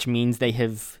 which means they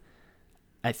have,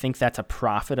 I think that's a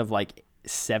profit of like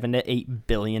 $7 to $8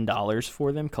 billion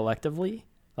for them collectively.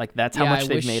 Like that's how much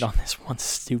they've made on this one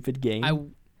stupid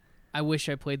game. I wish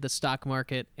I played the stock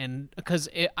market, and because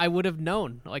I would have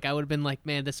known. Like I would have been like,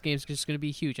 man, this game's just going to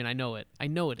be huge, and I know it. I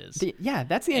know it is.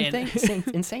 That's the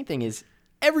insane thing is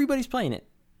everybody's playing it,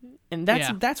 and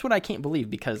that's what I can't believe,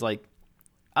 because like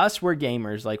us, we're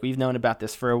gamers. Like we've known about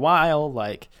this for a while.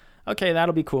 Like, okay,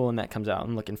 that'll be cool when that comes out.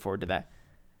 I'm looking forward to that.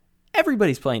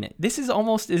 Everybody's playing it. This is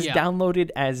almost as downloaded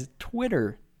as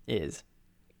Twitter is.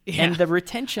 Yeah. And the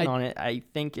retention on it, I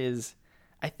think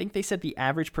they said the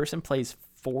average person plays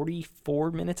 44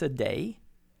 minutes a day.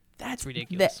 That's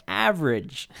ridiculous. The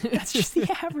average. That's just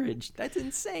the average. That's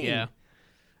insane. Yeah.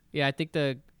 Yeah, I think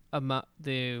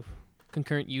the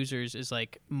concurrent users is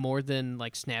like more than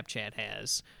like Snapchat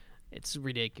has. It's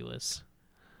ridiculous.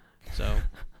 So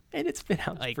and it's been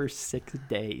out for 6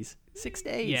 days. 6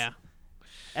 days. Yeah.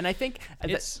 And I think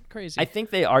it's crazy. I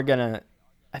think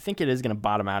it is gonna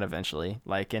bottom out eventually.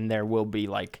 Like, and there will be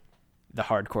like the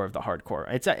hardcore of the hardcore.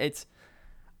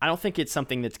 I don't think it's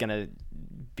something that's gonna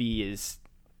be as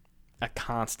a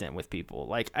constant with people.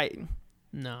 Like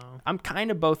I'm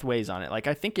kind of both ways on it. Like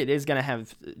I think it is gonna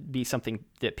be something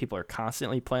that people are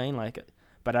constantly playing. Like,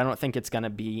 but I don't think it's gonna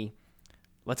be,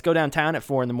 let's go downtown at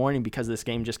 4 a.m. because this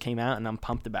game just came out and I'm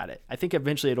pumped about it. I think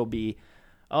eventually it'll be,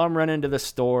 oh, I'm running to the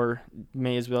store,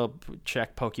 may as well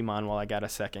check Pokemon while I got a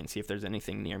second, see if there's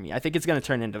anything near me. I think it's going to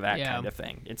turn into that kind of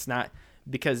thing. It's not,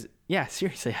 because,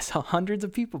 seriously, I saw hundreds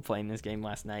of people playing this game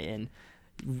last night, and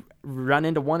run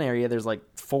into one area, there's like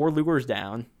 4 lures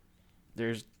down.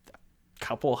 There's a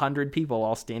couple hundred people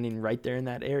all standing right there in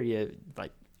that area,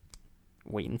 like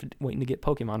waiting to get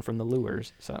Pokemon from the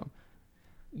lures, so...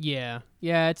 Yeah,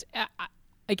 it's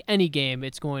like any game,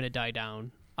 it's going to die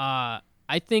down. I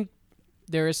think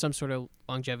there is some sort of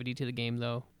longevity to the game,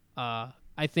 though.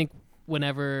 I think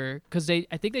because I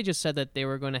think they just said that they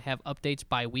were going to have updates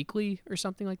bi-weekly or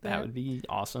something like that. That would be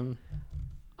awesome.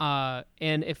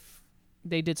 And if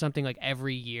they did something like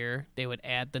every year, they would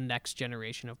add the next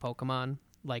generation of Pokemon.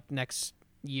 Like next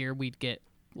year, we'd get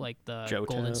like the Johto.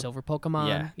 Gold and Silver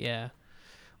Pokemon. Yeah.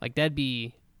 Like that would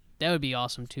be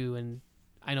awesome too. And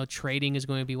I know trading is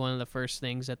going to be one of the first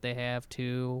things that they have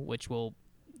too, which will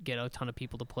get a ton of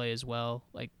people to play as well.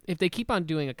 Like if they keep on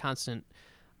doing a constant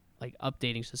like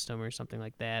updating system or something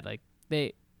like that, like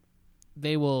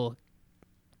they will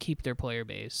keep their player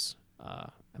base. I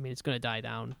mean, it's going to die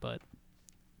down, but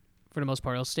for the most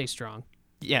part, it'll stay strong.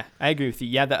 Yeah, I agree with you.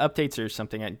 Yeah, the updates are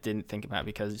something I didn't think about,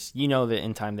 because you know that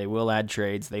in time they will add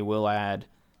trades, they will add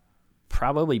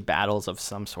probably battles of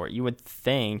some sort. You would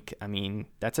think, I mean,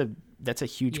 that's a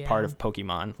huge part of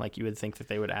Pokemon. Like you would think that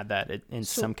they would add that in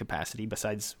some capacity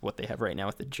besides what they have right now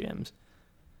with the gyms.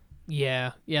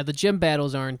 Yeah, the gym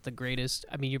battles aren't the greatest.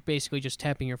 I mean, you're basically just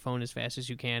tapping your phone as fast as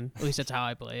you can. At least that's how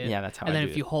I play it. Yeah, that's how I do it. And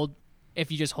then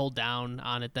if you just hold down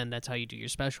on it, then that's how you do your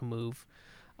special move.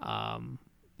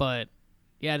 But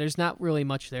yeah, there's not really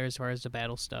much there as far as the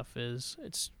battle stuff is.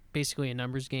 It's basically a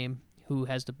numbers game. who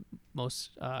has the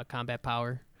most combat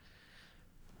power.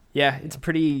 Yeah, it's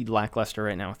pretty lackluster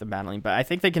right now with the battling, but I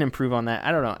think they can improve on that.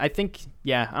 I don't know. I think,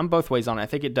 yeah, I'm both ways on it. I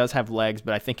think it does have legs,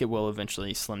 but I think it will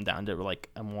eventually slim down to like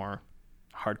a more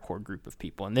hardcore group of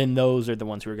people. And then those are the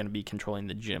ones who are going to be controlling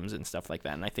the gyms and stuff like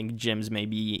that. And I think gyms may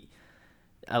be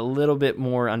a little bit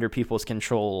more under people's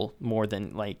control more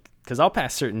than like, because I'll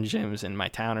pass certain gyms in my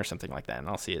town or something like that, and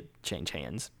I'll see it change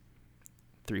hands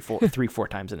four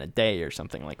times in a day or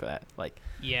something like that. Like,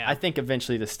 Yeah. I think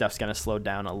eventually this stuff's going to slow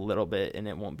down a little bit and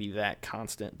it won't be that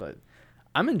constant, but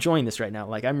I'm enjoying this right now.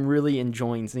 Like, I'm really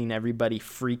enjoying seeing everybody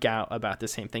freak out about the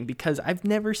same thing because I've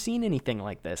never seen anything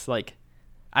like this. Like,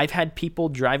 I've had people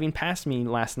driving past me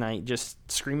last night just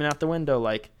screaming out the window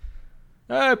like,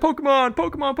 hey, Pokemon,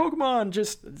 Pokemon, Pokemon,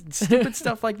 just stupid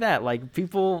stuff like that. Like,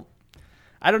 people,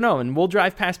 I don't know, and we'll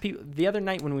drive past people. The other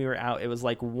night when we were out, it was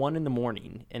like 1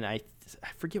 a.m, and I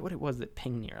forget what it was that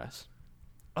pinged near us.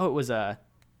 Oh, it was a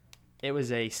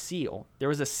seal. There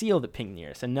was a seal that pinged near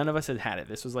us, and none of us had it.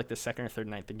 This was like the second or third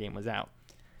night the game was out.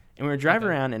 And we were driving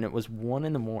around, and it was 1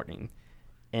 a.m.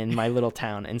 in my little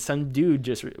town, and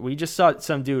we just saw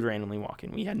some dude randomly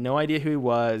walking. We had no idea who he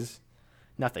was,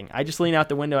 nothing. I just lean out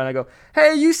the window, and I go,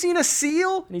 hey, you seen a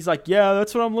seal? And he's like, yeah,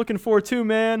 that's what I'm looking for too,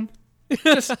 man.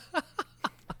 Just,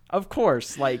 of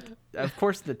course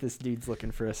that this dude's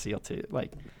looking for a seal too.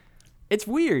 Like, it's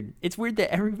weird. It's weird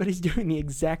that everybody's doing the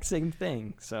exact same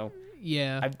thing. So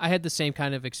yeah, I had the same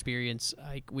kind of experience.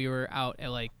 Like, we were out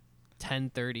at like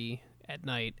 10:30 at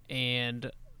night, and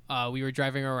we were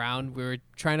driving around. We were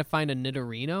trying to find a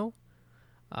Nidorino,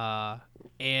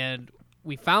 and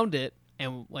we found it,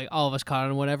 and like all of us caught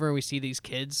on whatever. And we see these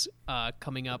kids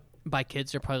coming up. By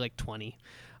kids, they're probably like 20,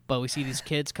 but we see these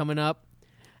kids coming up,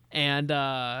 and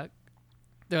they're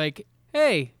like,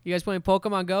 "Hey, you guys playing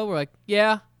Pokemon Go?" We're like,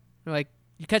 "Yeah." They're like,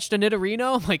 "You catch the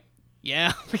Nidorino?" I'm like,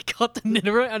 "Yeah, we caught the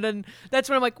Nidorino." And then that's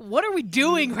when I'm like, "What are we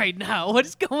doing right now? What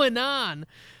is going on?"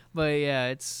 But yeah,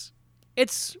 it's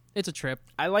a trip.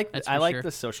 I like sure.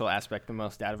 the social aspect the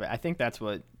most out of it. I think that's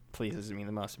what pleases me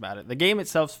the most about it. The game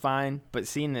itself's fine, but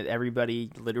seeing that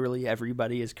literally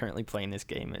everybody is currently playing this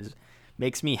game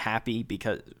makes me happy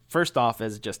because, first off,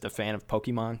 as just a fan of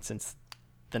Pokemon since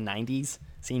the 90s,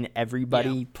 seeing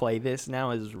everybody play this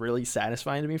now is really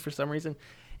satisfying to me for some reason.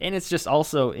 And it's just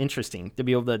also interesting to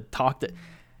be able to talk to,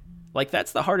 like,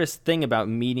 that's the hardest thing about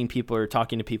meeting people or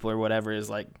talking to people or whatever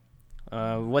is like,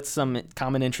 what's some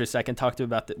common interests I can talk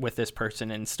to with this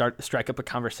person and strike up a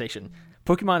conversation.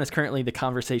 Pokemon is currently the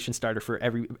conversation starter for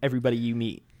everybody you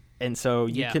meet. And so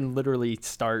you can literally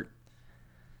start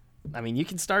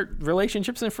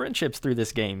relationships and friendships through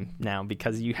this game now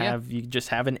because you just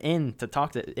have an in to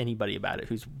talk to anybody about it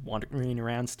who's wandering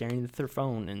around staring at their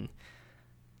phone. And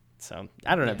so,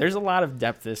 I don't know. There's a lot of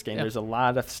depth to this game. There's a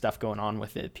lot of stuff going on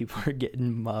with it. People are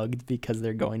getting mugged because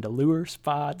they're going to lure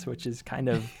spots, which is kind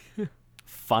of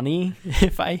funny,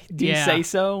 if I do say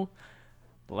so.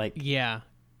 Like, yeah.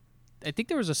 I think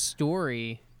there was a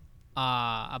story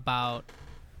about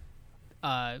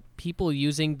people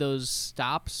using those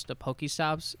stops, the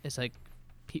Pokestops, as like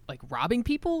robbing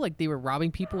people. Like, they were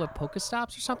robbing people at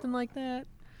Pokestops or something like that.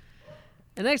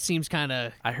 And that seems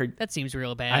that seems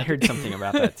real bad. I heard something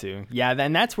about that too. Yeah,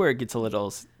 and that's where it gets a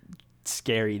little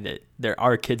scary that there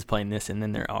are kids playing this and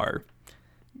then there are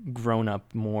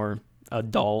grown-up, more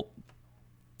adult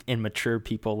and mature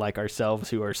people like ourselves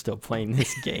who are still playing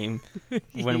this game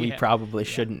when we probably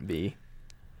shouldn't be.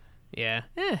 Yeah.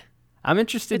 I'm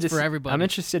interested for everybody. I'm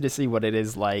interested to see what it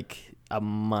is like a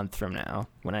month from now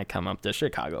when I come up to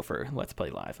Chicago for Let's Play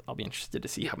Live. I'll be interested to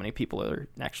see how many people are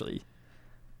actually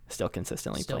still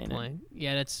consistently playing it.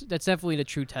 Yeah, that's definitely the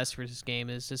true test for this game,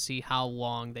 is to see how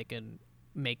long they can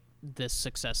make this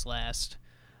success last.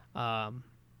 But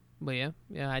yeah,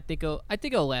 I think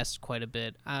it'll last quite a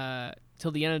bit.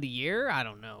 Till the end of the year, I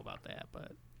don't know about that,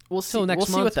 but we'll see. We'll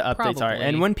see what the updates are,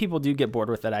 and when people do get bored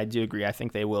with it, I do agree. I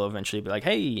think they will eventually be like,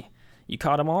 "Hey, you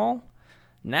caught them all?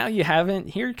 Now you haven't.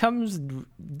 Here comes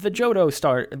the Johto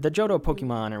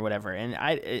Pokemon or whatever." And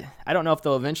I don't know if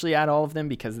they'll eventually add all of them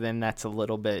because then that's a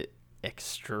little bit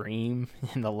extreme,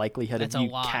 and the likelihood of you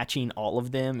catching all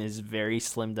of them is very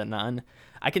slim to none.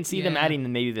 I can see them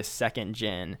adding maybe the second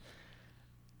gen,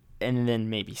 and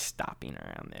then maybe stopping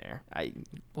around there.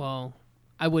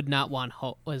 I would not want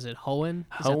was it Hoenn?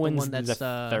 Hoenn's the one that's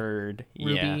the third.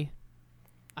 Ruby. Yeah.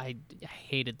 I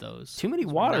hated those. Too many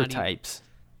water types.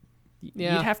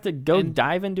 Yeah. You'd have to go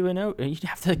dive into you'd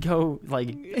have to go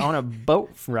like on a boat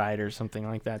ride or something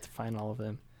like that to find all of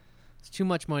them. It's too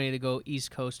much money to go East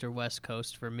Coast or West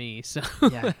Coast for me, so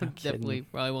yeah, definitely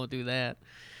probably won't do that.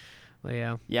 But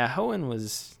yeah. Yeah, Hoenn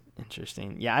was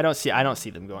Interesting. Yeah, I don't see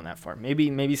them going that far.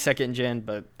 Maybe second gen,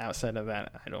 but outside of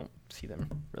that, I don't see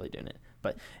them really doing it.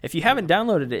 But if you haven't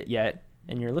downloaded it yet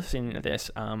and you're listening to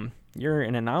this, you're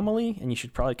an anomaly, and you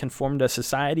should probably conform to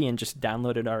society and just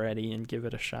download it already and give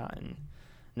it a shot. And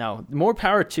no, more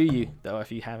power to you though if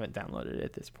you haven't downloaded it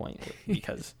at this point,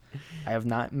 because I have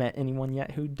not met anyone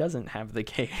yet who doesn't have the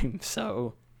game.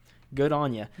 So good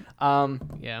on you.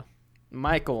 Yeah.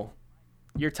 Michael,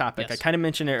 your topic. Yes. I kind of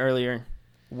mentioned it earlier.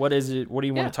 What is it? What do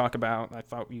you want to talk about? I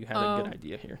thought you had a good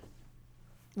idea here.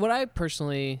 What I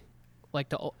personally like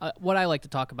to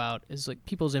talk about is like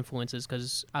people's influences,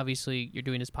 because obviously you're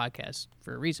doing this podcast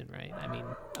for a reason, right? I mean,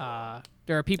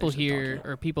 there are people here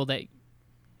or people that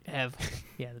have,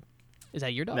 yeah. Is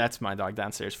that your dog? That's my dog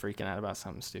downstairs freaking out about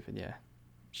something stupid. Yeah,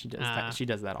 she does. She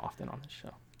does that often on the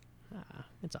show.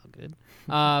 It's all good.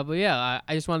 But yeah,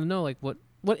 I just want to know like what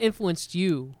influenced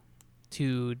you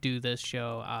to do this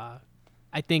show.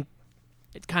 I think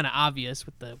it's kind of obvious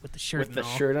with the shirt. With the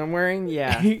shirt I'm wearing,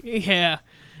 yeah. yeah.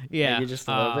 Maybe just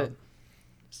a little bit.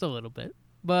 Just a little bit.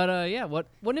 But yeah, what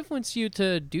influenced you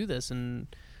to do this, and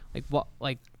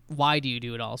why do you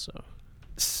do it also?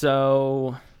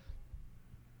 So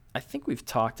I think we've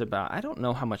talked about, I don't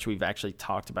know how much we've actually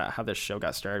talked about how this show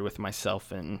got started with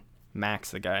myself and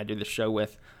Max, the guy I do the show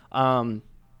with.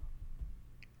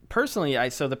 Personally,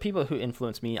 so the people who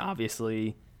influenced me,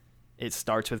 obviously, it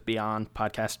starts with Beyond,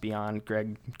 Podcast Beyond,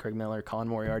 Craig Miller, Colin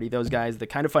Moriarty, those guys, the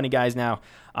kind of funny guys now.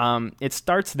 It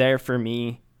starts there for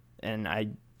me, and I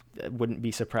wouldn't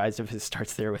be surprised if it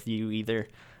starts there with you either.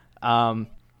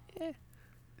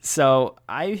 So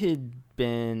I had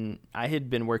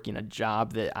been working a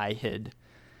job that I had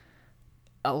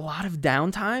a lot of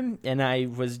downtime, and I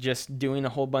was just doing a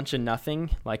whole bunch of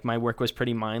nothing. Like, my work was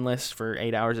pretty mindless for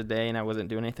 8 hours a day, and I wasn't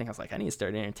doing anything. I was like, I need to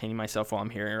start entertaining myself while I'm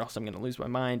here, or else I'm going to lose my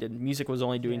mind. And music was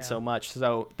only doing so much.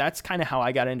 So that's kind of how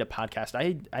I got into podcasts.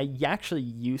 I actually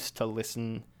used to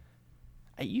listen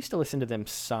to them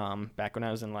some back when I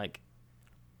was in like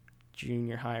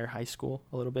junior high or high school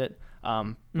a little bit.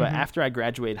 But after I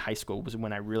graduated high school was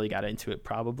when I really got into it,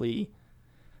 probably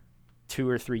 2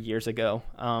 or 3 years ago.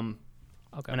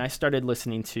 Okay. And I started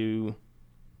listening to,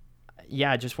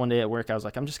 just one day at work, I was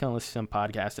like, I'm just going to listen to some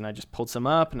podcasts, and I just pulled some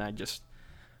up, and I just,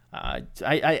 I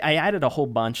added a whole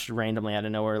bunch randomly out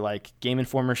of nowhere, like Game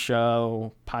Informer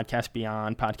Show, Podcast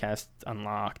Beyond, Podcast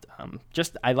Unlocked.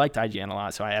 I liked IGN a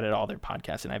lot, so I added all their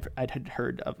podcasts, and I'd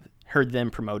heard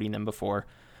them promoting them before.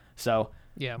 So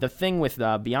the thing with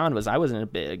Beyond was I wasn't a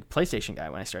big PlayStation guy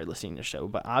when I started listening to the show,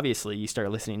 but obviously you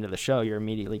start listening to the show, you're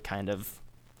immediately kind of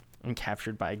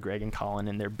captured by Greg and Colin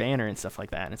and their banner and stuff like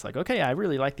that. And it's like, okay, I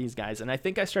really like these guys. And I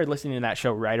think I started listening to that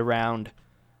show right around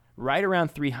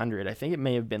 300. I think it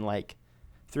may have been like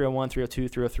 301, 302,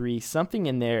 303, something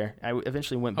in there. I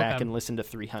eventually went back and listened to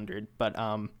 300, but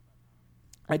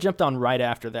I jumped on right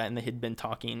after that, and they had been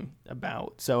talking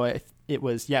about, so it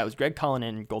was Greg, Colin,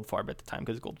 and Goldfarb at the time,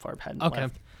 because Goldfarb hadn't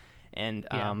left. And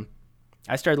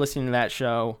I started listening to that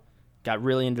show, got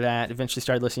really into that, eventually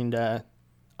started listening to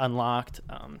Unlocked.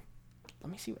 Let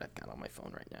me see what I've got on my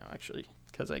phone right now, actually,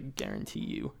 because I guarantee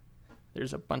you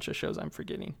there's a bunch of shows I'm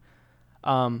forgetting.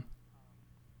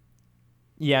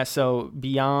 So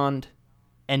Beyond,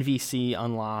 NVC,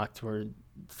 Unlocked were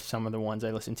some of the ones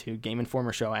I listened to. Game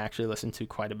Informer Show I actually listened to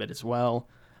quite a bit as well.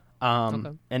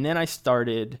 And then I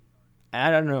started,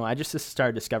 I just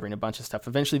started discovering a bunch of stuff.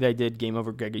 Eventually they did Game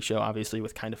Over Greggy Show, obviously,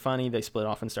 with Kinda Funny. They split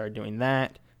off and started doing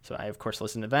that. So I, of course,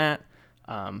 listened to that.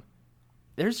 I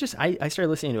started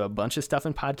listening to a bunch of stuff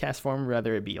in podcast form,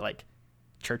 whether it be like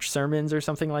church sermons or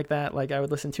something like that, like I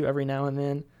would listen to every now and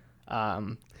then.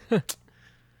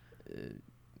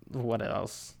 What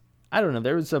else? I don't know.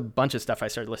 There was a bunch of stuff I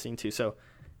started listening to. So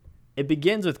it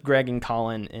begins with Greg and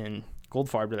Colin and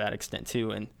Goldfarb to that extent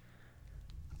too. And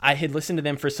I had listened to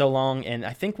them for so long, and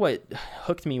I think what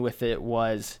hooked me with it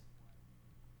was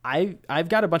I've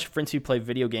got a bunch of friends who play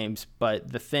video games,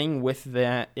 but the thing with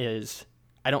that is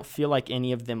I don't feel like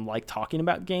any of them like talking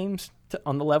about games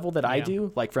on the level that I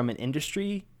do, like from an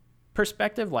industry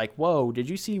perspective. Like, whoa, did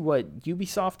you see what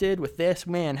Ubisoft did with this?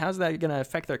 Man, how's that going to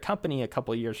affect their company a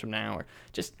couple of years from now? Or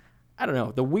just, I don't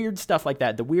know, the weird stuff like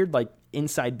that, the weird like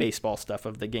inside baseball stuff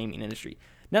of the gaming industry.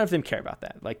 None of them care about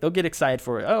that. Like, they'll get excited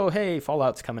for, oh, hey,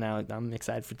 Fallout's coming out. I'm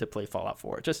excited to play Fallout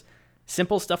 4. Just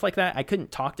simple stuff like that. I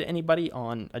couldn't talk to anybody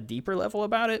on a deeper level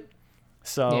about it.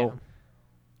 So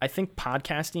I think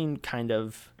podcasting kind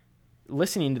of,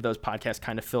 listening to those podcasts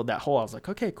kind of filled that hole. I was like,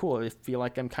 okay, cool. I feel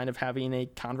like I'm kind of having a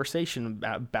conversation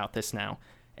about this now.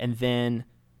 And then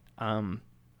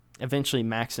eventually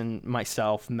Max and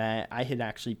myself met. I had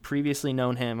actually previously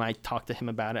known him. I talked to him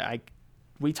about it. I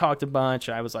we talked a bunch.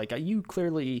 I was like, you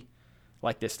clearly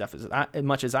like this stuff as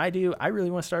much as I do. I really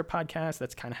want to start a podcast.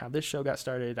 That's kind of how this show got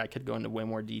started. I could go into way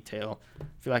more detail. I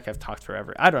feel like I've talked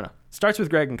forever. I don't know. Starts with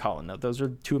Greg and Colin, though. Those are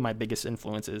two of my biggest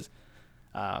influences.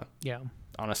 Yeah.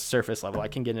 On a surface level. I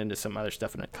can get into some other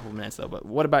stuff in a couple minutes, though. But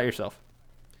what about yourself?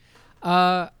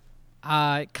 Kind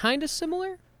of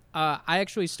similar. I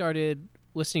actually started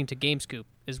listening to GameScoop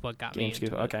is what got me into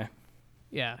it. Okay.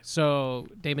 Yeah. So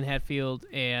Damon Hatfield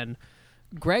and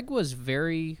Greg was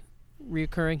very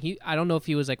reoccurring. I don't know if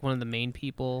he was like one of the main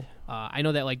people. I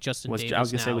know that like Justin Davis. I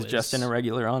was gonna say, was Justin a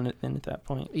regular on it at that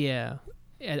point? Yeah.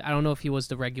 I don't know if he was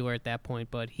the regular at that point,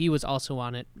 but he was also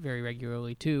on it very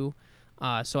regularly too.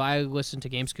 So I listened to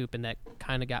GameScoop, and that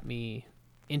kind of got me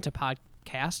into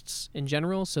podcasts in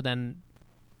general. So then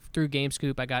through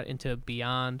GameScoop, I got into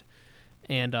Beyond,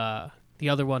 and the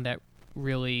other one that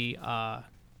really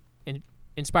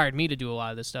inspired me to do a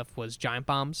lot of this stuff was Giant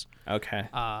Bombs. Okay.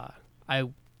 I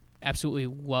absolutely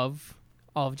love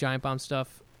all of Giant Bomb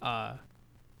stuff.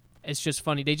 It's just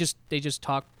funny. They just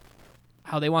talk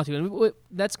how they want to, and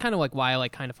that's kind of like why I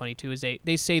like Kind of Funny too. Is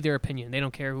they say their opinion. They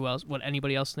don't care what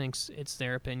anybody else thinks. It's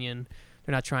their opinion.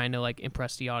 They're not trying to like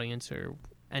impress the audience or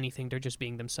anything. They're just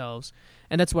being themselves,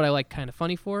 and that's what I like Kind of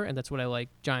Funny for, and that's what I like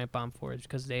Giant Bomb for, is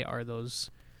because they are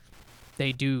those.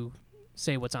 They do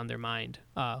say what's on their mind.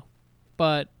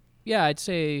 But yeah, I'd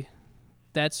say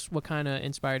that's what kind of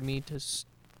inspired me to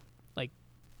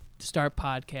start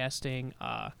podcasting.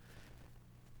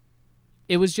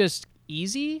 It was just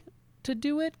easy to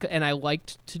do it, and I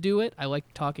liked to do it. I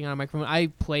liked talking on a microphone. I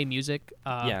play music.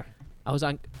 Yeah. I was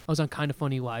on Kind of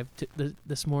Funny Live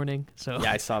this morning. So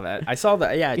yeah, I saw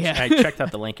that. Yeah. I checked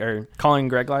out the link. Or Calling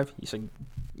Greg Live. You said,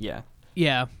 yeah.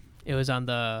 Yeah, it was on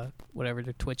the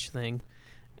Twitch thing,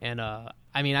 and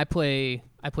I mean, I play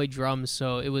drums,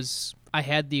 so I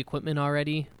had the equipment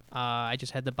already. I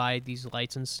just had to buy these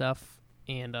lights and stuff,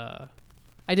 and I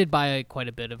did buy quite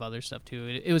a bit of other stuff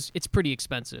too. It's pretty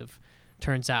expensive,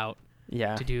 turns out.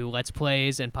 Yeah. To do Let's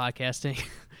Plays and podcasting.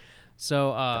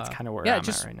 So that's kind of where I'm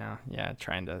at right now. Yeah,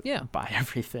 trying to buy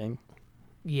everything.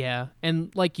 Yeah, and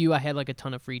like you, I had like a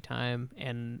ton of free time,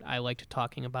 and I liked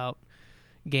talking about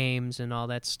games and all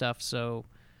that stuff. So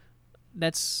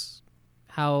that's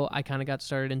how I kind of got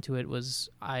started into it. Was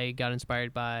I got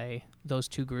inspired by those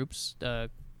two groups,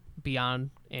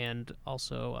 Beyond and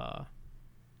also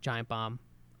Giant Bomb.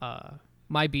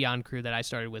 My Beyond crew that I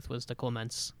started with was the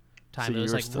Clements time. So it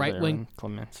was like right when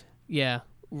Clements. Yeah,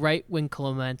 right when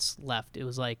Clements left. It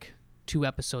was like 2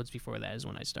 episodes before that is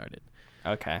when I started.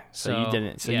 Okay, so you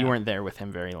didn't. So you weren't there with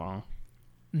him very long.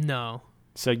 No.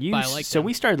 So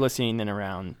we started listening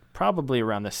in probably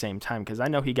around the same time, because I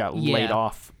know he got laid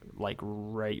off like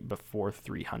right before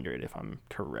 300, if I'm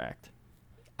correct.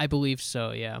 I believe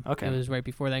so. Yeah. Okay. It was right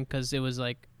before then, because it was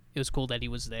cool that he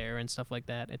was there and stuff like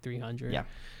that at 300. Yeah.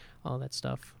 All that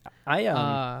stuff.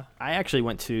 I actually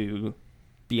went to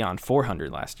Beyond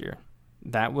 400 last year.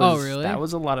 That was really? That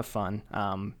was a lot of fun.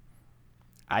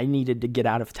 I needed to get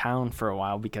out of town for a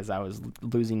while because I was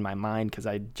losing my mind, because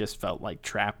I just felt like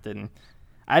trapped, and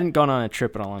I hadn't gone on a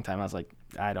trip in a long time. I was like,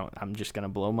 I'm just going to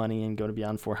blow money and go to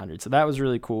Beyond 400. So that was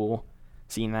really cool,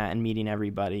 seeing that and meeting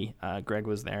everybody. Greg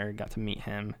was there, got to meet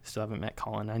him. Still haven't met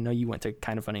Colin. I know you went to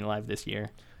Kind of Funny Live this year.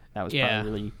 That was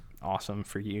probably really awesome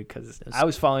for you, because I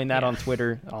was following that on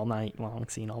Twitter all night long,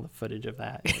 seeing all the footage of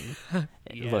that. And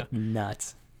it looked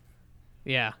nuts.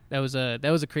 Yeah, that was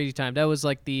a crazy time. That was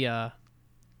like the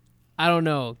I don't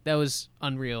know, that was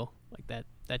unreal. Like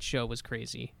that show was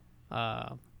crazy.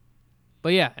 But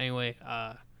yeah, anyway,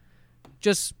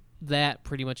 just that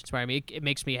pretty much inspired me. It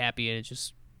makes me happy, and it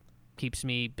just keeps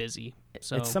me busy.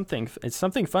 So it's something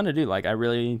fun to do. Like I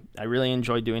really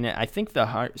enjoy doing it. I think the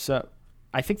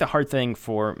hard thing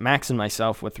for Max and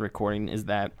myself with recording is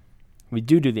that we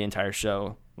do the entire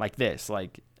show like this,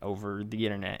 like over the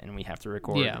internet, and we have to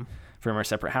record from our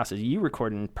separate houses. You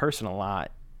record in person a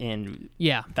lot, and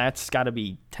that's got to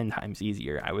be 10 times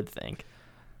easier, I would think.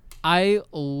 I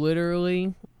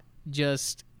literally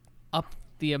just up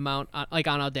the amount, like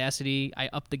on Audacity, I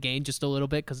up the gain just a little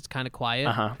bit because it's kind of quiet.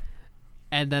 Uh-huh.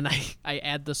 And then I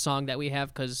add the song that we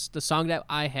have, because the song that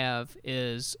I have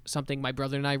is something my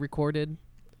brother and I recorded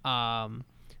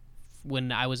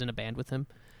when I was in a band with him.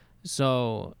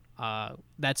 So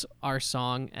that's our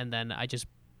song, and then I just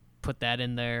put that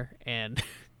in there and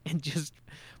just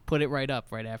put it right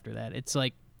up right after that. It's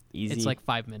like easy. It's like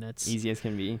 5 minutes. Easy as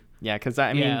can be. Yeah, because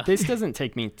I mean, this doesn't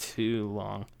take me too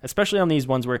long, especially on these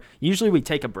ones where usually we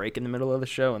take a break in the middle of the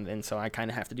show, and then so I kind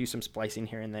of have to do some splicing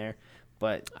here and there.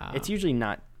 But it's usually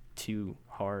not too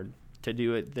hard to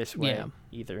do it this way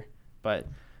either. But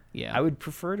Yeah. I would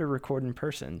prefer to record in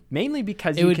person, mainly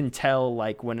because It you would- can tell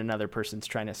like when another person's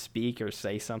trying to speak or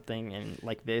say something, and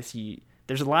like this,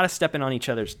 there's a lot of stepping on each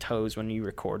other's toes when you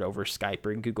record over Skype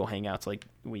or Google Hangouts like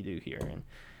we do here, and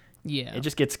Yeah. it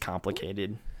just gets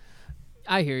complicated.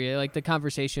 I hear you. Like the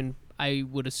conversation, I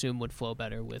would assume would flow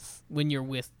better when you're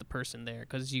with the person there,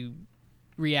 because you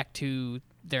react to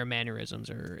their mannerisms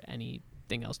or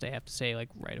anything else they have to say like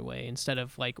right away, instead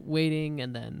of like waiting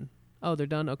and then they're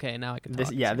done. Okay, now I can talk.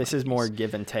 This is more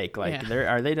give and take. Like,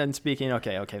 are they done speaking?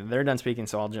 Okay, they're done speaking,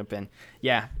 so I'll jump in.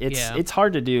 Yeah, it's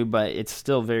hard to do, but it's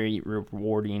still very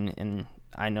rewarding, and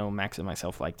I know Max and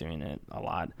myself like doing it a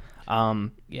lot.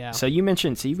 So you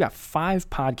mentioned, you've got 5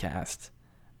 podcasts.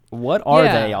 What are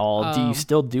they all? Do you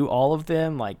still do all of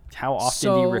them? Like, how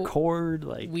often do you record?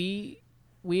 Like, we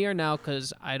are now,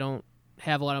 because I don't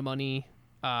have a lot of money.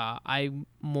 I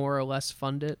more or less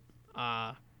fund it.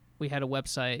 We had a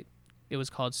website. It was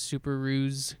called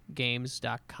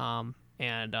superoosgames.com,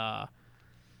 and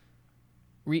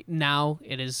now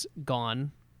it is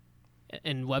gone.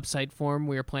 In website form,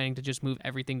 we are planning to just move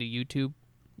everything to YouTube.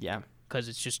 Yeah, because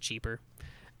it's just cheaper.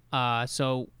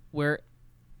 So we're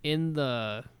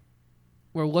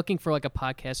looking for like a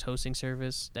podcast hosting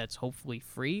service that's hopefully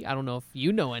free. I don't know if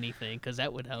you know anything, because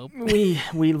that would help.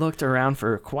 We looked around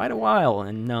for quite a while,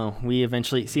 and no, we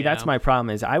eventually that's my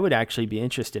problem. Is I would actually be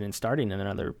interested in starting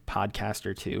another podcast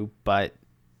or two, but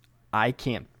I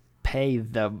can't pay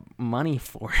the money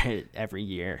for it every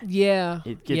year. Yeah,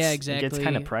 exactly. It gets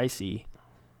kind of pricey. pricey.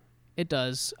 It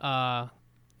does. I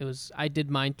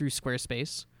did mine through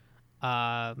Squarespace.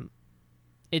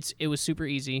 It was super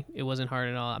easy. It wasn't hard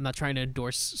at all. I'm not trying to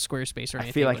endorse Squarespace or anything.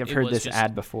 I feel like I've heard this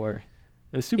ad before.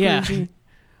 It was super easy.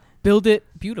 Build it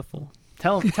beautiful.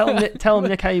 Tell him,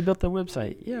 Nick, how you built the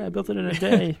website. Yeah, I built it in a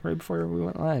day right before we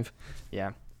went live.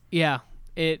 Yeah. Yeah.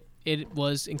 It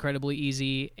was incredibly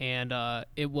easy, and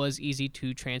it was easy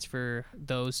to transfer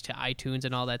those to iTunes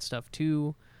and all that stuff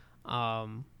too.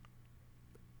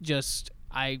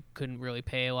 I couldn't really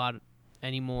pay a lot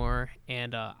anymore,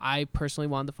 and I personally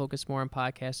wanted to focus more on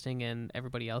podcasting, and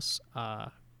everybody else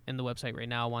in the website right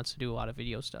now wants to do a lot of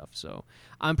video stuff. So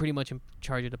I'm pretty much in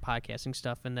charge of the podcasting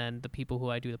stuff, and then the people who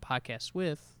I do the podcast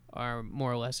with are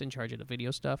more or less in charge of the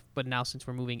video stuff. But now, since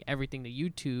we're moving everything to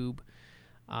YouTube,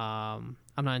 I'm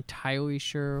not entirely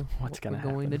sure what we're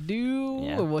going to do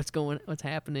or what's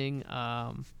happening.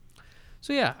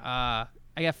 So yeah, I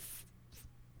got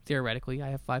theoretically I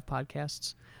have 5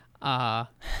 podcasts.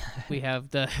 We have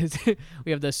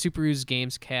the Super Ooze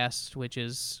Games Cast, which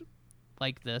is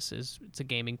like this, it's a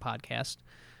gaming podcast.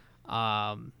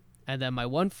 And then my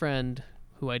one friend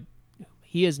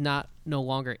he is no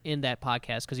longer in that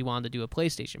podcast because he wanted to do a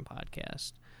PlayStation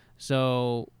podcast.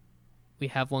 So we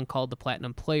have one called the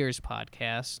Platinum Players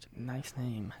Podcast. Nice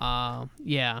name.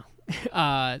 Yeah.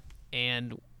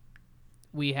 And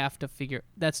we have to figure,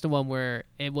 that's the one where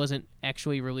it wasn't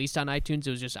actually released on iTunes.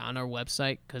 It was just on our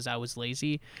website because I was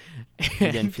lazy.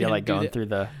 You didn't feel like going through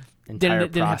the entire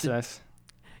process?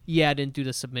 I didn't do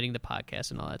the submitting the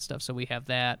podcast and all that stuff. So we have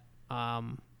that.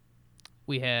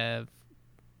 We have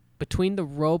Between the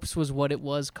Ropes was what it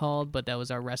was called, but that was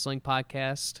our wrestling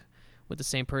podcast with the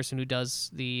same person who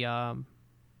does the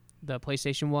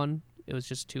PlayStation one. It was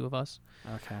just 2 of us.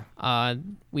 Okay.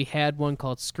 We had one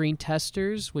called Screen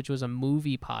Testers, which was a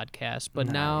movie podcast, but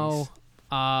now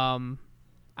I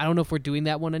don't know if we're doing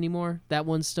that one anymore. That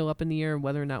one's still up in the air,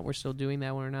 whether or not we're still doing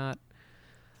that one or not.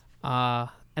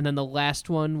 And then the last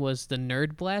one was the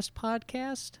Nerd Blast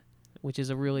Podcast, which is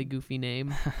a really goofy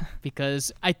name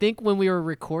because I think when we were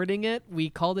recording it, we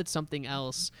called it something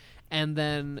else, and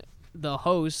then the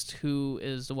host, who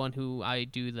is the one who I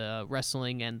do the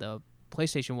wrestling and the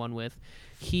PlayStation one with,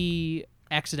 he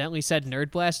accidentally said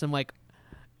Nerd Blast. I'm like,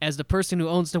 as the person who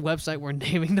owns the website, we're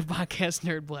naming the podcast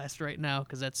Nerd Blast right now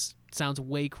because that sounds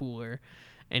way cooler.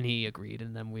 And he agreed,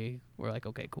 and then we were like,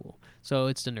 okay, cool. So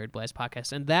it's the Nerd Blast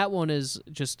Podcast, and that one is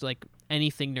just like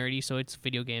anything nerdy. So it's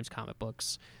video games, comic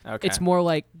books. Okay. It's more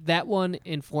like that one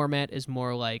in format is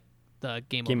more like the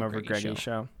Game Over Greggy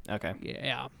show. Okay.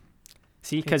 Yeah.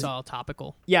 See, it's all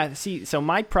topical. Yeah. See, so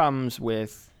my problems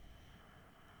with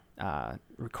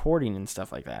recording and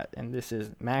stuff like that, and this is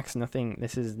Max. Nothing.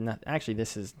 This is not actually.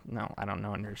 This is no. I don't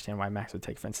know. Understand why Max would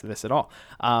take offense to this at all.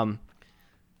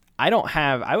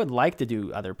 I would like to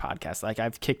do other podcasts. Like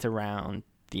I've kicked around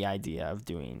the idea of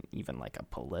doing even like a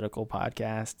political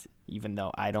podcast, even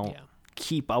though I don't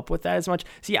keep up with that as much.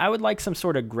 See, I would like some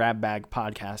sort of grab bag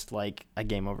podcast like a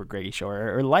Game Over Grady show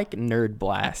or like Nerd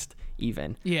Blast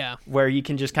even. Yeah. Where you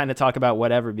can just kind of talk about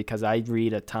whatever, because I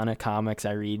read a ton of comics.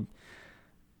 I read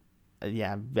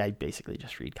Yeah, I basically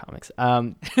just read comics.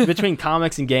 Between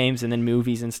comics and games and then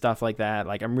movies and stuff like that,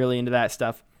 like I'm really into that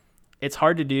stuff. It's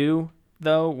hard to do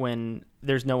though when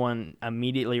there's no one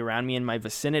immediately around me in my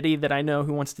vicinity that I know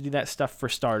who wants to do that stuff, for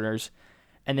starters.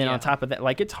 And then on top of that,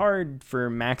 like it's hard for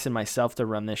Max and myself to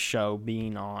run this show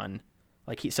being on,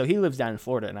 like he lives down in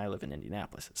Florida and I live in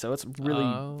Indianapolis. So it's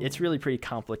really pretty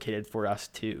complicated for us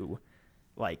to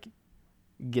like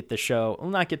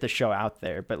not get the show out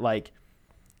there, but like,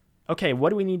 okay, what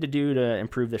do we need to do to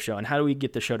improve the show and how do we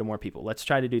get the show to more people? Let's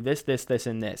try to do this,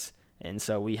 and this. And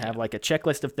so we have like a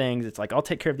checklist of things. It's like, I'll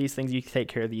take care of these things, you take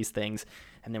care of these things.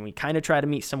 And then we kind of try to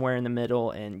meet somewhere in the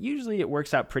middle, and usually it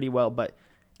works out pretty well, but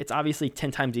it's obviously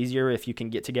 10 times easier if you can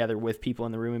get together with people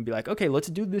in the room and be like, okay, let's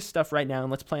do this stuff right now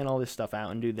and let's plan all this stuff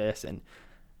out and do this. And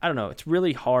I don't know, it's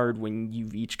really hard when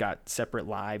you've each got separate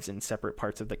lives in separate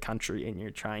parts of the country and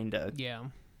you're trying to,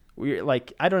 we're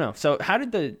like, I don't know. So how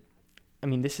did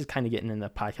this is kind of getting in the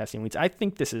podcasting weeds. I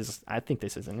think this is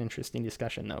an interesting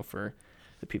discussion though, for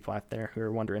the people out there who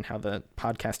are wondering how the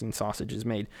podcasting sausage is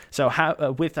made. So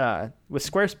how, with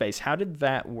Squarespace, how did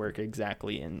that work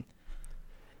exactly? And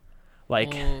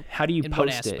like, how do you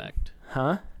post it?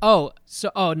 Huh? No,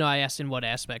 I asked in what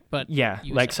aspect, but yeah,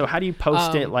 like, so how do you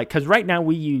post it? Like, cause right now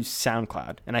we use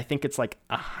SoundCloud and I think it's like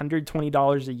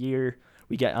 $120 a year.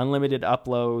 We get unlimited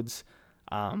uploads.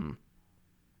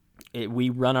 We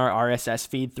run our RSS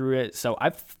feed through it. So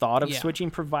I've thought of switching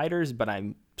providers, but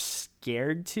I'm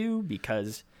scared to,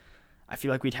 because I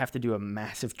feel like we'd have to do a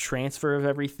massive transfer of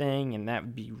everything and that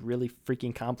would be really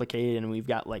freaking complicated. And we've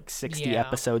got like 60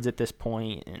 episodes at this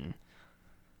point. And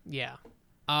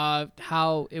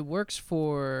how it works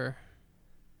for,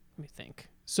 let me think.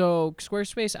 So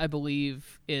Squarespace, I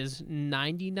believe, is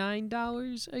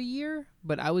 $99 a year,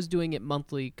 but I was doing it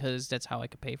monthly because that's how I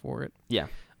could pay for it. Yeah.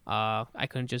 I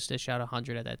couldn't just dish out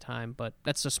 100 at that time, but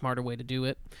that's the smarter way to do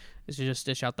it, is to just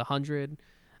dish out the 100.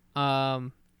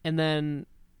 And then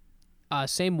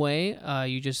same way,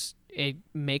 it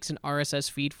makes an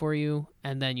RSS feed for you,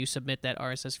 and then you submit that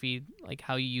RSS feed like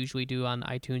how you usually do on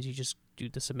iTunes. You just do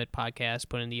the submit podcast,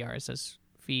 put in the RSS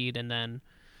feed, and then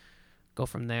go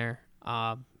from there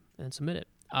and submit it.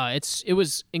 It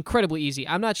was incredibly easy.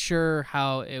 I'm not sure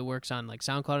how it works on like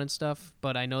SoundCloud and stuff,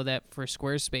 but I know that for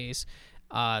Squarespace,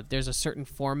 there's a certain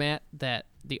format that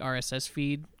the RSS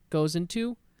feed goes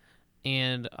into,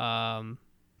 and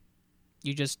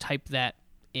you just type that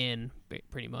in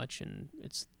pretty much, and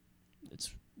it's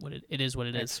what it is. What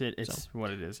it is. It's what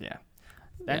it is. Yeah.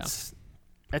 That's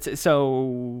it.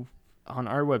 So on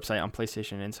our website, on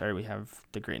PlayStation Insider, we have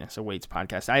the Greatness Awaits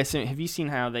podcast. I assume, have you seen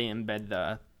how they embed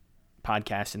the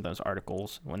podcast in those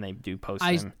articles when they do post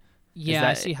them? Yeah,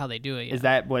 I see how they do it.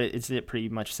 Yeah. Is it pretty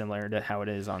much similar to how it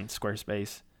is on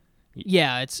Squarespace?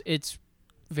 Yeah, it's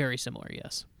very similar,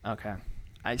 yes. Okay.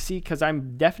 I see, because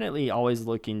I'm definitely always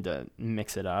looking to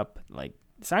mix it up. Like,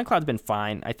 SoundCloud's been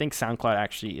fine. I think SoundCloud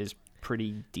actually is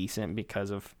pretty decent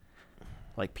because of,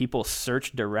 like, people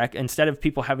search direct. Instead of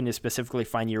people having to specifically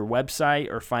find your website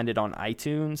or find it on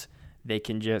iTunes, they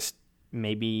can just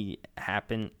maybe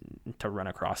happen to run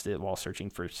across it while searching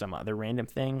for some other random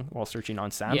thing while searching on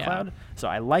SoundCloud. Yeah. So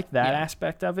I like that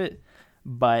aspect of it,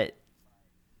 but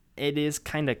it is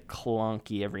kind of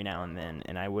clunky every now and then,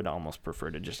 and I would almost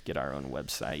prefer to just get our own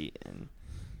website and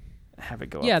have it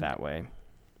go up that way.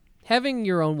 Having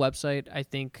your own website, I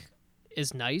think,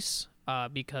 is nice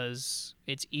because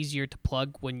it's easier to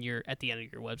plug when you're at the end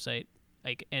of your website.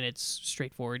 Like, and it's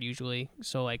straightforward usually.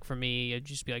 So, like, for me, it'd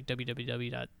just be like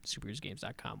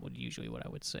www.superheroesgames.com would usually what I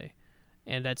would say.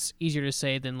 And that's easier to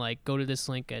say than, like, go to this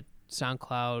link at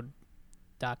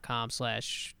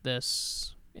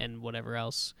soundcloud.com/this and whatever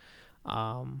else.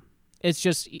 It's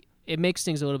just, it makes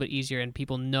things a little bit easier and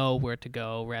people know where to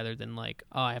go rather than, like,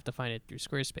 oh, I have to find it through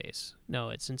Squarespace. No,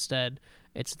 it's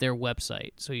their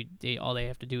website. So all they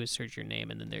have to do is search your name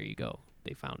and then there you go.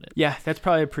 They found it. Yeah, that's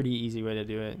probably a pretty easy way to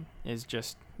do it, is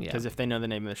just because if they know the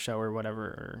name of the show or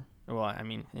whatever, well, I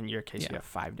mean, in your case, you have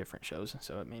 5 different shows,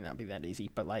 so it may not be that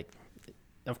easy, but like,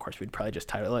 of course, we'd probably just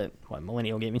title it,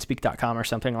 millennialgamingspeak.com or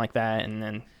something like that, and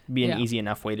then be an easy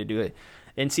enough way to do it.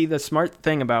 And see, the smart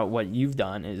thing about what you've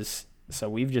done is, so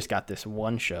we've just got this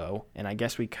one show, and I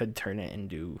guess we could turn it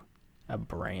into a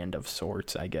brand of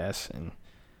sorts, I guess, and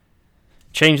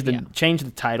change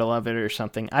the title of it or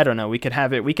something. I don't know. We could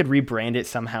rebrand it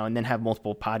somehow and then have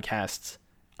multiple podcasts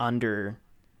under.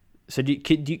 So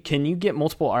can you get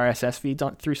multiple RSS feeds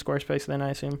through Squarespace then,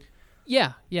 I assume?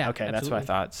 Yeah. Okay, absolutely. That's what I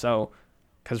thought. So,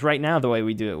 because right now the way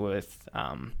we do it with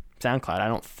SoundCloud, I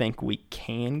don't think we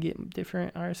can get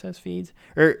different RSS feeds.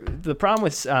 Or the problem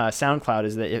with SoundCloud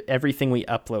is that everything we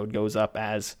upload goes up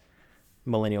as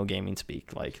millennial gaming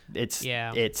speak. Like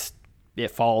Yeah.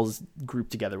 it falls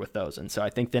grouped together with those. And so I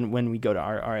think then when we go to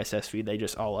our RSS feed, they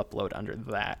just all upload under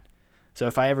that. So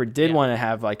if I ever did want to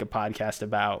have like a podcast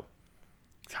about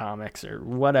comics or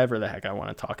whatever the heck I want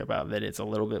to talk about, that it's a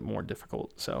little bit more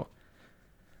difficult. So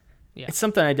it's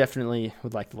something I definitely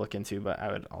would like to look into, but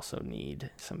I would also need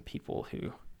some people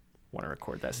who want to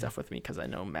record that stuff with me, because I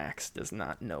know Max does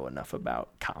not know enough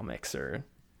about comics or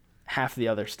half the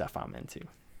other stuff I'm into.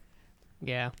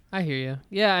 Yeah, I hear you.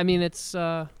 Yeah, I mean, it's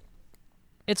a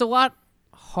lot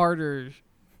harder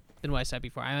than what I said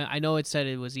before. I know it said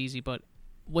it was easy, but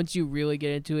once you really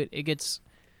get into it,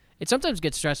 it sometimes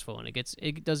gets stressful, and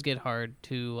it does get hard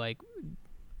to like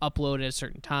upload at a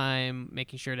certain time,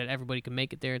 making sure that everybody can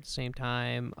make it there at the same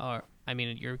time. Or, I mean,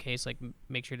 in your case, like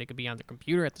make sure they could be on their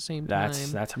computer at the same time.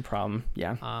 That's a problem.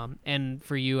 Yeah. And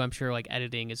for you, I'm sure like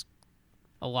editing is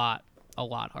a lot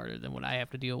harder than what I have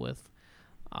to deal with.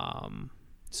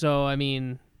 So I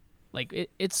mean, like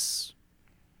it's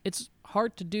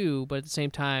hard to do, but at the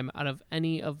same time, out of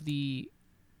any of the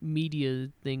media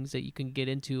things that you can get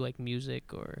into, like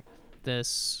music or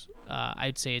this,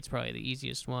 I'd say it's probably the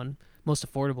easiest one, most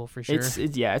affordable for sure.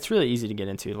 It's really easy to get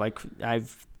into. Like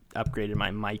I've upgraded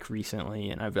my mic recently,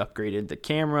 and I've upgraded the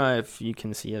camera. If you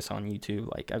can see us on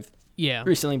YouTube, like I've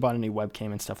recently bought a new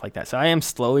webcam and stuff like that. So I am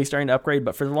slowly starting to upgrade,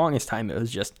 but for the longest time it was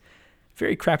just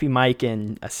very crappy mic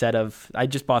and a set of, I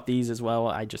just bought these as well.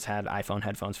 I just had iPhone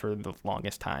headphones for the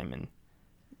longest time, and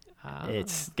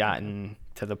it's gotten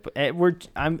to the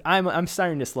I'm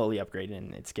starting to slowly upgrade,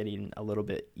 and it's getting a little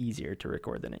bit easier to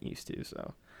record than it used to.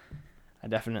 So I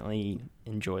definitely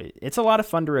enjoy it. It's a lot of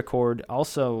fun to record.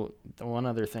 Also, the one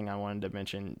other thing I wanted to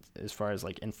mention as far as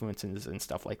like influences and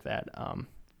stuff like that, the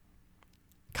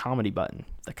comedy button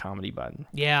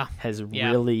has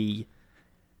really,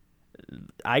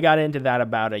 I got into that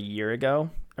about a year ago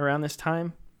around this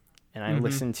time, and I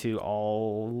listened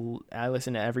to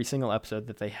every single episode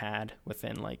that they had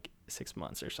within like 6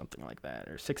 months or something like that,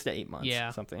 or 6 to 8 months,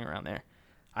 something around there.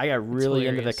 I got really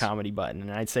into the comedy button,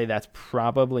 and I'd say that's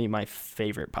probably my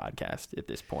favorite podcast at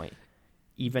this point.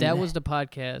 That was the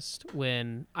podcast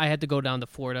when I had to go down to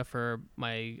Florida for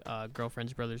my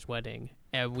girlfriend's brother's wedding,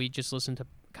 and we just listened to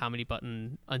Comedy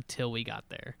Button until we got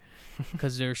there,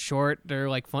 because they're short, they're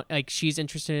like fun, like she's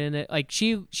interested in it, like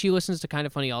she listens to Kind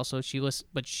of Funny also,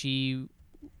 but she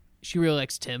really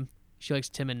likes Tim. She likes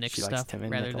Tim and Nick's stuff likes Tim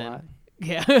and rather Nick than a lot.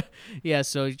 yeah,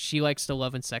 so she likes the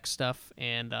love and sex stuff,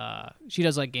 and she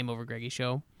does like Game Over Greggy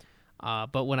show,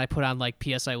 but when I put on like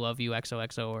PS I Love You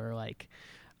XOXO or like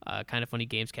Kind of Funny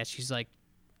Games Cast, she's like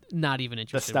not even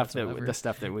interested. The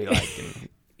stuff that we like.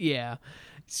 Yeah,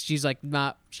 she's like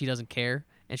she doesn't care,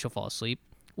 and she'll fall asleep,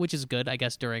 which is good, I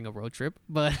guess, during a road trip.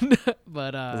 But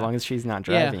as long as she's not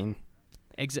driving.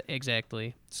 Yeah,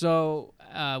 exactly. So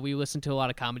we listen to a lot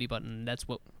of Comedy Button. That's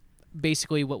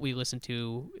basically what we listened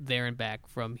to there and back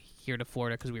from here to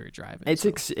Florida, because we were driving.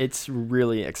 It's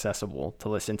really accessible to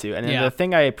listen to, and the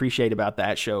thing I appreciate about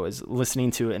that show is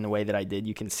listening to it in the way that I did.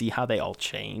 You can see how they all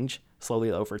change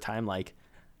slowly over time. Like,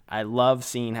 I love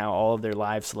seeing how all of their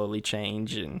lives slowly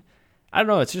change, and I don't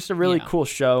know, it's just a really cool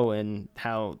show, and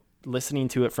how listening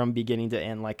to it from beginning to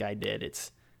end like I did,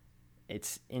 it's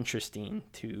interesting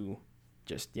to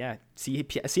just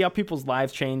see how people's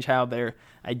lives change, how their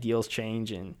ideals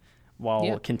change, and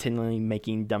while continually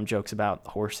making dumb jokes about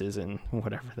horses and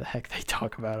whatever the heck they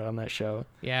talk about on that show.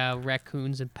 Yeah,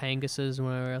 raccoons and panguses and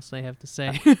whatever else they have to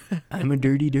say. I'm a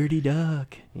dirty, dirty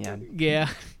duck. Yeah.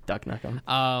 Duck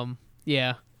Nukem.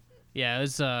 Yeah,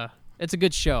 it's a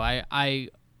good show. I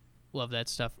love that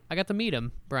stuff. I got to meet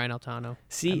him, Brian Altano.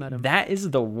 See, that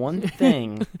is the one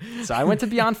thing. So I went to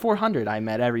Beyond 400. I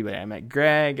met everybody. I met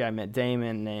Greg. I met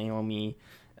Damon, Naomi.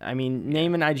 I mean,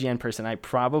 name an IGN person. I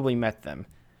probably met them.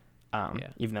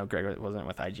 Even though Greg wasn't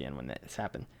with IGN when this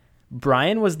happened.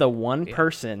 Brian was the one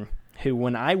person who,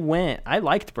 when I went, I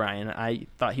liked Brian. I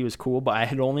thought he was cool, but I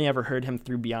had only ever heard him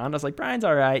through Beyond. I was like, Brian's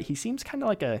all right. He seems kind of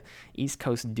like a East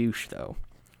Coast douche, though.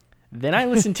 Then I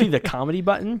listened to the Comedy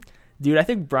Button. Dude, I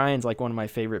think Brian's like one of my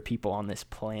favorite people on this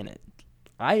planet.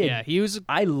 I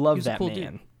love that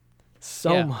man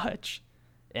so much.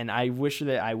 And I wish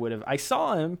that I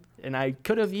saw him, and I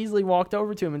could have easily walked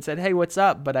over to him and said, hey, what's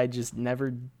up? But I just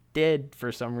never did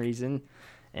for some reason.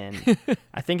 And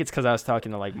I think it's because I was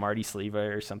talking to like Marty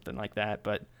Sleva or something like that.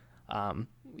 But I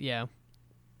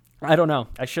don't know.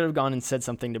 I should have gone and said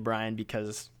something to Brian,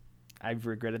 because I've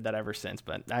regretted that ever since.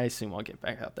 But I assume I'll get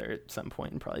back out there at some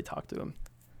point and probably talk to him.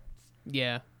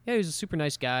 Yeah, he was a super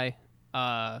nice guy.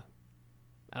 I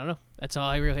don't know. That's all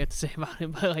I really have to say about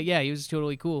him. But he was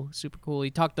totally cool, super cool.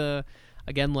 He talked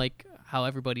again like how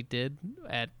everybody did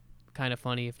at Kind of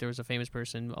Funny. If there was a famous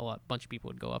person, bunch of people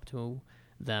would go up to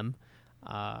them.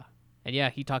 And yeah,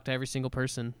 he talked to every single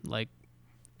person, like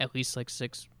at least like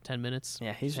 6-10 minutes.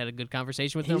 Yeah, he's had a good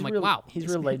conversation with them. I'm like, real, wow, he's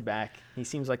real laid back. He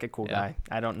seems like a cool Yeah. guy.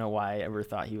 I don't know why I ever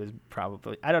thought he was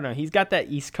probably. I don't know. He's got that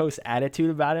East Coast attitude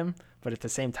about him, but at the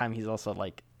same time, he's also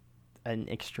like an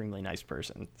extremely nice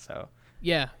person. So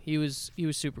yeah, he was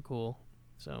super cool.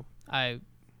 So I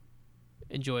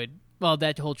enjoyed. Well,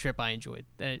 that whole trip I enjoyed.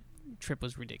 That trip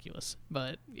was ridiculous,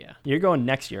 but yeah. you're going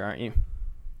next year, aren't you?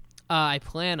 I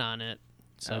plan on it.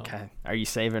 So. Okay. Are you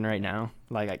saving right now?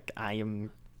 Like I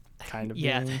am kind of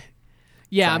Yeah. doing?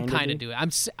 Yeah, I'm trying to kind of do? doing.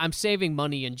 I'm saving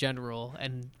money in general,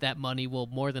 and that money will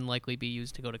more than likely be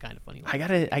used to go to Kind of Funny. I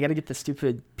gotta get the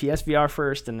stupid PSVR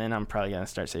first, and then I'm probably gonna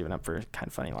start saving up for Kind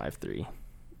of Funny Live 3.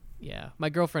 Yeah, my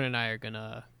girlfriend and I are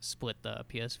gonna split the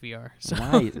PSVR. So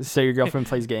Nice. So your girlfriend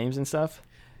plays games and stuff?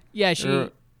 yeah, Or-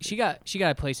 she got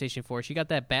a PlayStation 4. She got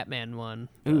that Batman one,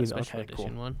 Ooh, special okay,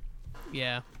 edition cool. one.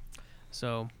 Yeah,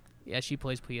 so yeah, she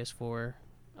plays PS4.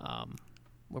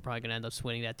 We're probably gonna end up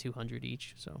splitting that 200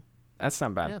 each. So That's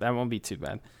not bad. Yeah. That won't be too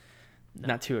bad. No.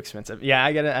 Not too expensive. Yeah,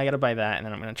 I gotta buy that, and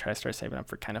then I'm gonna try to start saving up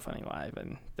for Kind of Funny Live,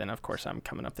 and then of course I'm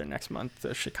coming up there next month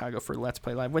to Chicago for Let's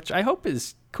Play Live, which I hope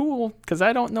is cool because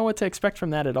I don't know what to expect from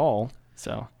that at all.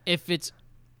 So if it's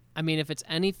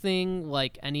anything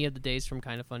like any of the days from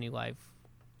Kind of Funny Live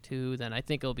 2, then I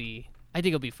think it'll be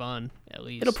fun at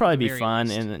least. it'll probably at the be very fun,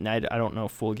 least. and I don't know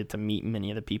if we'll get to meet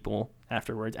many of the people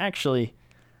afterwards. Actually,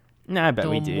 nah, I bet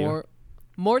we do.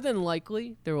 More than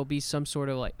likely, there will be some sort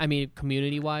of like,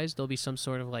 community-wise, there'll be some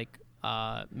sort of like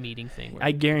meeting thing. Where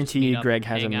I guarantee meet you, up, Greg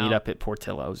has a hang out. meetup at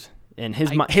Portillo's, and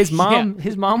Yeah. his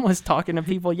mom was talking to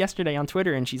people yesterday on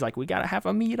Twitter, and she's like, "We gotta have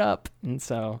a meetup," and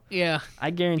so Yeah,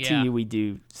 I guarantee Yeah. you we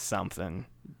do something.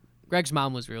 Greg's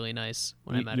mom was really nice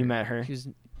when I met her. You met her? She was,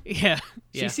 yeah,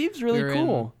 She seems really We were in-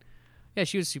 cool. Yeah,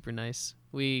 she was super nice.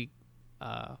 We,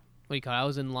 what do you call it? I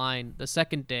was in line the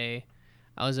second day.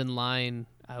 I was in line.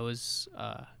 I was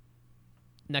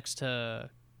next to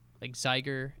like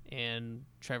Zyger and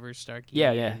Trevor Starkey.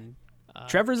 Yeah, yeah. And,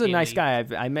 Trevor's a nice Kaylee.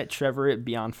 guy. I met Trevor at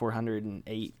Beyond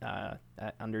 408 at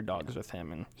Underdogs with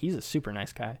him, and he's a super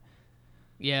nice guy.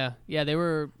 Yeah, they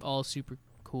were all super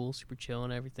cool, super chill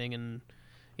and everything. And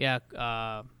yeah,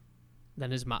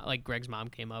 then his mom, like Greg's mom,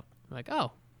 came up. I'm like,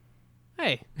 oh,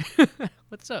 hey,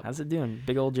 what's up? How's it doing?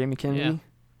 Big old Jamie Kennedy?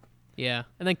 Yeah,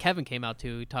 and then Kevin came out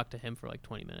too. We talked to him for like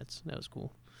 20 minutes. That was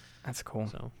cool. That's cool.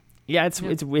 So Yeah, it's Yeah.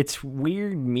 it's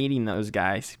weird meeting those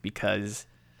guys because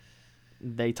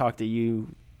they talk to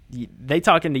you, they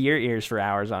talk into your ears for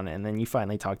hours on it, and then you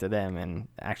finally talk to them and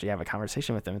actually have a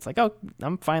conversation with them. It's like, oh,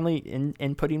 I'm finally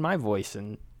inputting my voice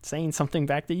and saying something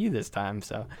back to you this time.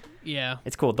 So yeah,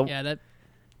 it's cool. yeah,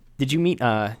 Did you meet?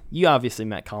 You obviously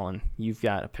met Colin. You've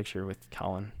got a picture with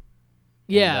Colin.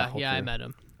 yeah, whole I crew. met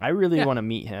him. I really Yeah. want to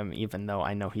meet him, even though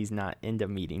I know he's not into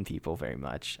meeting people very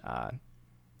much.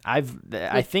 I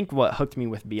think what hooked me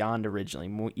with Beyond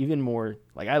originally, even more,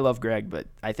 like I love Greg, but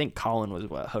I think Colin was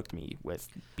what hooked me with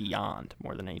Beyond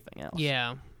more than anything else.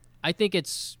 Yeah, I think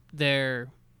it's their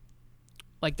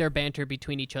banter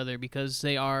between each other because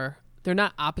they're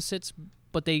not opposites,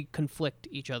 but they conflict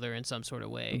each other in some sort of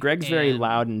way. Greg's very And-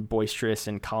 loud and boisterous,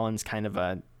 and Colin's kind of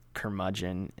a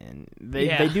curmudgeon, and they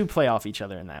Yeah. do play off each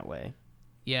other in that way.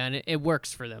 Yeah, and it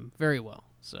works for them very well.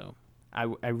 So I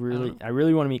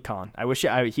really want to meet Colin. I wish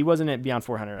he wasn't at Beyond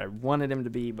 400. I wanted him to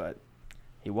be, but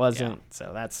he wasn't.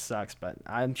 So that sucks. But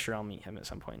I'm sure I'll meet him at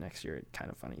some point next year at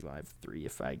Kind of Funny Live 3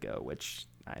 if I go, which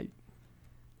I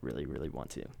really, really want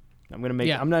to. I'm gonna make.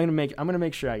 Yeah. I'm gonna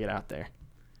make sure I get out there.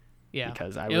 yeah,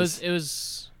 Because it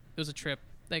was a trip.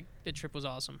 Like the trip was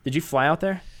awesome. Did you fly out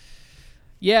there?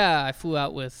 Yeah, I flew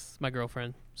out with my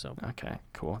girlfriend. So Okay,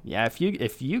 cool. Yeah, if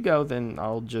you go, then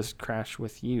I'll just crash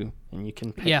with you, and you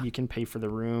can pay, Yeah. you can pay for the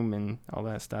room and all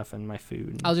that stuff and my food.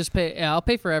 And I'll just pay. Yeah, I'll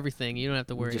pay for everything. You don't have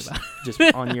to worry just, about. just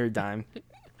on your dime.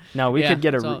 No, we Yeah, could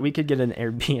get so- we could get an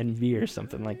Airbnb or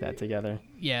something like that together.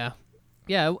 Yeah,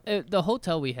 the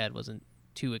hotel we had wasn't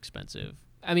too expensive.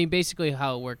 I mean, basically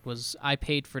how it worked was I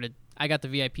got the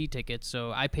VIP tickets,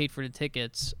 so I paid for the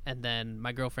tickets, and then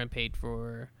my girlfriend paid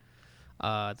for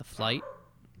the flight.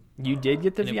 You did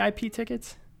get the And it- VIP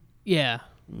tickets? Yeah,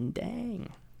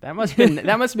 Dang. That must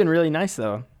have been really nice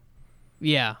though.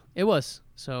 yeah, it was.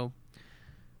 So,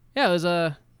 yeah, it was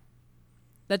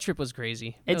that trip was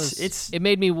crazy. It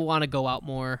made me want to go out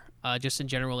more, just in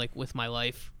general, like with my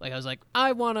life. Like I was like,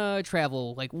 I want to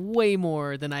travel like way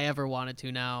more than I ever wanted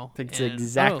to now. That's And-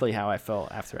 exactly how I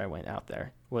felt after I went out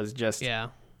there. Was just Yeah,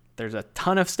 there's a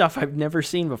ton of stuff I've never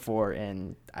seen before,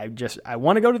 and I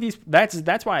want to go to these.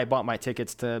 That's why I bought my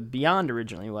tickets to Beyond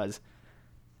originally. Was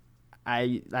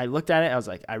I looked at it. I was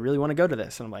like, I really want to go to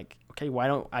this, and I'm like, okay, why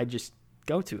don't I just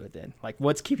go to it then? Like,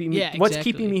 what's keeping me? Yeah, What's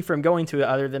exactly. keeping me from going to it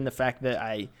other than the fact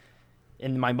that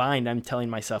in my mind, I'm telling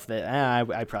myself that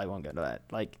I probably won't go to that.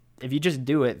 Like, if you just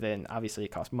do it, then obviously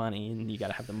it costs money, and you got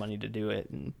to have the money to do it.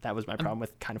 And that was my problem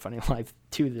with Kind of Funny Live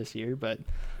 2 this year. But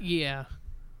Yeah.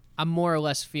 I'm more or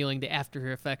less feeling the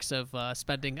after effects of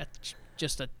spending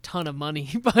just a ton of money.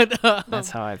 But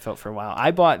that's how I felt for a while. I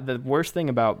bought the worst thing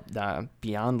about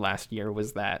Beyond last year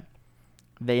was that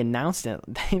they announced it.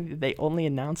 They only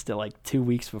announced it like 2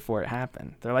 weeks before it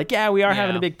happened. They're like, yeah, we are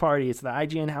having a big party. It's the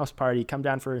IGN house party. Come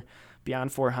down for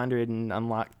Beyond 400 and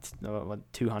unlock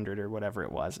 200 or whatever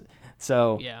it was.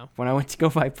 So when I went to go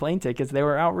buy plane tickets, they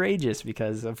were outrageous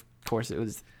because, of course, it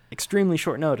was extremely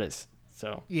short notice.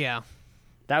 So yeah.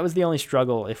 that was the only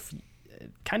struggle. If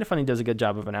Kind of Funny does a good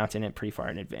job of announcing it pretty far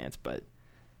in advance, but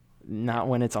not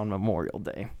when it's on Memorial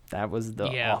Day. That was the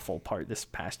awful part this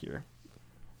past year.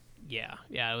 Yeah,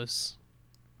 it was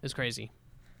crazy.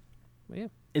 But yeah.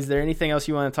 Is there anything else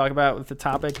you want to talk about with the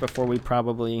topic before we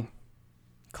probably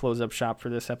close up shop for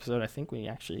this episode? I think we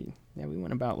actually, we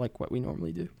went about like what we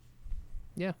normally do.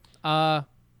 Yeah.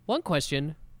 One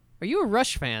question: are you a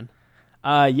Rush fan?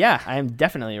 Yeah, I am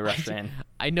definitely a Rush fan.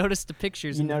 I noticed the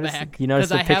pictures in the back. You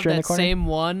noticed the picture in the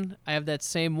corner? I have that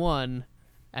same one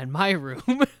in my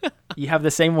room. You have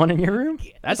the same one in your room?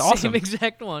 That's awesome. Same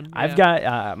exact one. Yeah. I've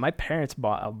got my parents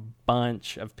bought a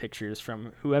bunch of pictures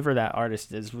from whoever that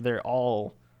artist is. They're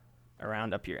all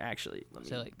around up here. Actually,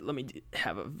 let me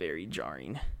have a very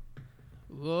jarring.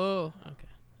 Whoa. Okay.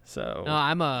 So no,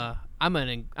 I'm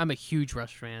a huge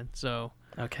Rush fan. So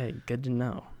okay, good to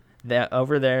know. That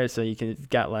over there, so you can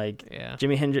got like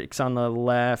Jimi Hendrix on the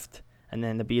left, and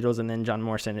then the Beatles, and then John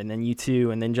Morrison, and then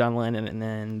U2, and then John Lennon, and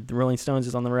then the Rolling Stones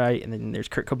is on the right, and then there's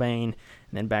Kurt Cobain, and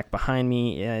then back behind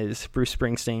me is Bruce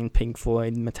Springsteen, Pink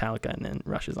Floyd, Metallica, and then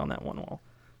Rush is on that one wall.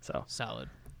 So solid.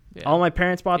 Yeah. All my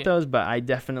parents bought those, but I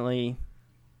definitely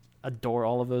adore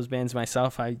all of those bands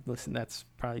myself. That's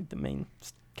probably the main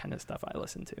kind of stuff I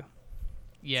listen to.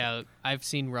 Yeah, I've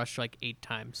seen Rush like 8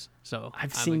 times. So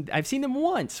I've seen them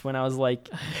once when I was like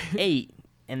 8,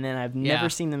 and then I've never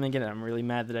seen them again. I'm really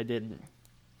mad that I didn't.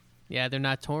 Yeah, they're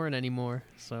not touring anymore,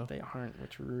 so they aren't,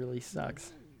 which really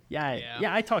sucks. Yeah.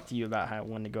 I talked to you about how I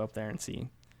wanted to go up there and see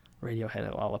Radiohead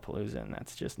at Lollapalooza, and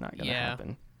that's just not gonna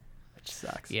happen. Which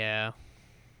sucks. Yeah.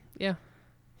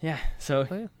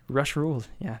 So Rush rules.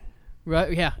 Yeah.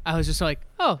 Right. Yeah. I was just like,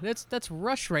 oh, that's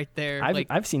Rush right there.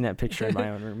 I've seen that picture in my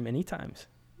own room many times.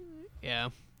 Yeah.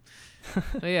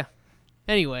 But yeah.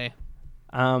 Anyway,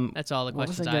 that's all the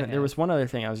questions I had. There was one other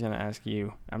thing I was going to ask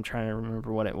you. I'm trying to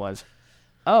remember what it was.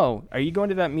 Oh, are you going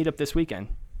to that meetup this weekend?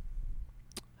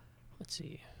 Let's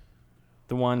see.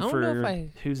 The one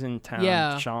for who's in town?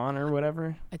 Yeah. Sean or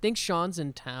whatever? I think Sean's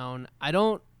in town.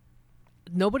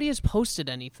 Nobody has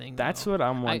posted anything. That's what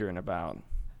I'm wondering about.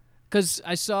 Because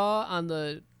I saw on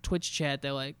the Twitch chat,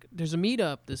 they're like, there's a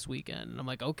meetup this weekend. And I'm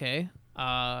like, okay.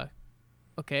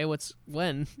 Okay,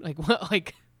 when?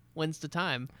 When's the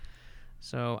time?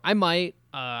 So I might.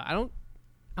 I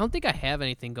don't think I have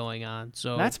anything going on.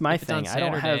 So that's my thing. I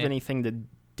don't have anything to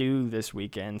do this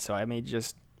weekend, so I may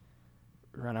just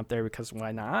run up there because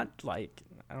why not? Like,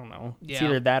 I don't know. Yeah. It's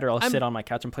either that or I'll sit on my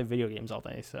couch and play video games all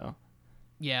day. So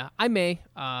yeah, I may.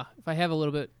 If I have a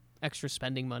little bit extra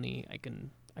spending money, I could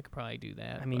probably do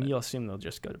that. I mean, you'll assume they'll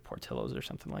just go to Portillo's or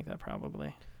something like that,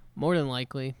 probably. More than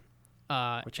likely.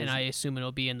 I assume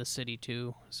it'll be in the city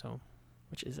too. So,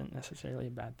 which isn't necessarily a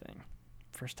bad thing.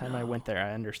 First time I went there,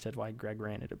 I understood why Greg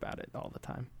ranted about it all the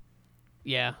time.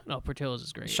 Yeah, no, Portillo's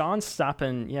is great. Sean's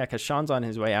stopping, because Sean's on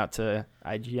his way out to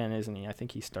IGN, isn't he? I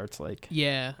think he starts a week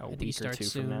or two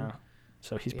from now.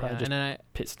 So he's probably just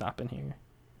pit stopping here.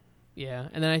 Yeah,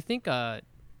 and then I think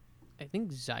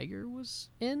Zyger was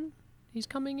in. He's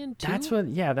coming in too. That's what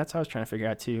I was trying to figure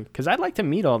out too. Because I'd like to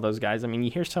meet all those guys. I mean, you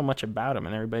hear so much about them,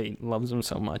 and everybody loves them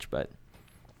so much, but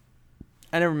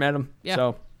I never met them. Yeah. So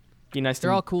it'd be nice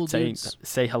They're all cool dudes.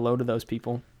 Say hello to those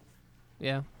people.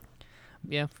 Yeah.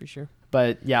 Yeah, for sure.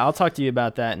 But yeah, I'll talk to you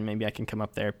about that, and maybe I can come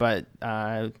up there. But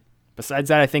besides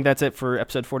that, I think that's it for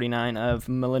episode 49 of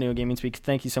Millennial Gaming Speak.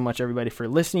 Thank you so much, everybody, for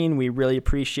listening. We really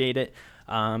appreciate it.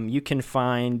 You can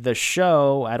find the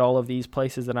show at all of these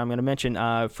places that I'm going to mention.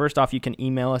 First off, you can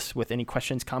email us with any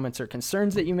questions, comments, or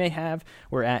concerns that you may have.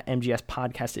 We're at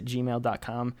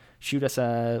mgspodcast@gmail.com. Shoot us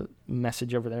a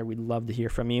message over there. We'd love to hear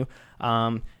from you.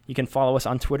 You can follow us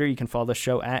on Twitter. You can follow the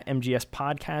show at MGS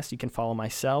Podcast. You can follow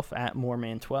myself at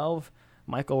Moreman12.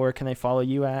 Michael, where can they follow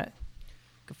you at?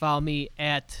 You can follow me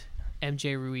at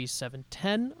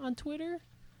MJRuiz710 on Twitter.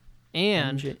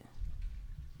 And...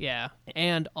 Yeah,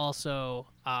 and also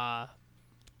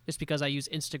just because I use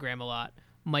Instagram a lot,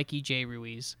 Mikey J.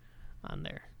 Ruiz on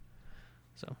there.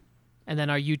 So, and then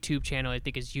our YouTube channel, I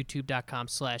think, is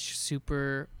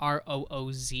youtube.com/super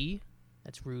ROOZ.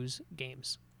 That's Ruse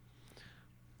Games.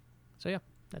 So, yeah,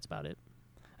 that's about it.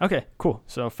 Okay, cool.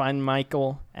 So find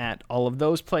Michael at all of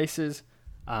those places.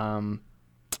 Trying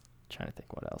to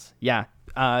think what else. Yeah.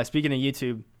 Speaking of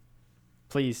YouTube,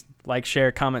 please like,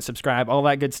 share, comment, subscribe, all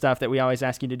that good stuff that we always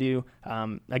ask you to do.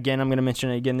 Again, I'm going to mention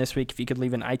it again this week. If you could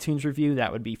leave an iTunes review,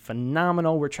 that would be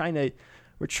phenomenal. We're trying to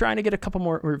get a couple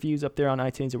more reviews up there on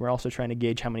iTunes, and we're also trying to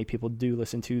gauge how many people do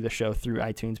listen to the show through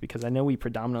iTunes, because I know we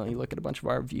predominantly look at a bunch of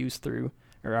our views through,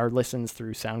 or our listens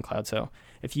through SoundCloud. So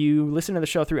if you listen to the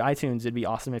show through iTunes, it'd be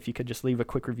awesome if you could just leave a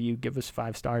quick review, give us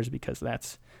 5 stars, because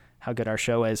that's how good our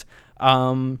show is.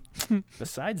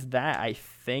 Besides that, I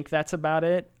think that's about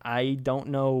it. I don't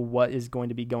know what is going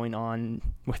to be going on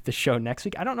with the show next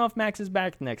week. I don't know if Max is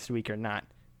back next week or not.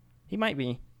 He might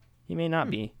be. He may not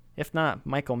be. If not,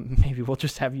 Michael, maybe we'll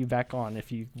just have you back on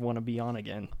if you want to be on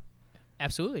again.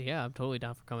 Absolutely, yeah. I'm totally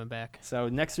down for coming back. So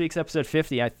next week's episode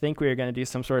 50, I think we are going to do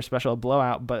some sort of special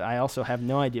blowout, but I also have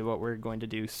no idea what we're going to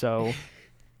do. So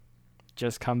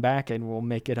just come back and we'll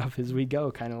make it up as we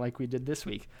go, kind of like we did this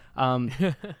week.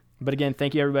 But again,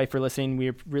 thank you everybody for listening.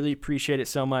 We really appreciate it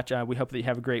so much. We hope that you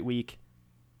have a great week.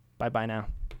 Bye-bye now.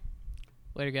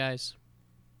 Later, guys.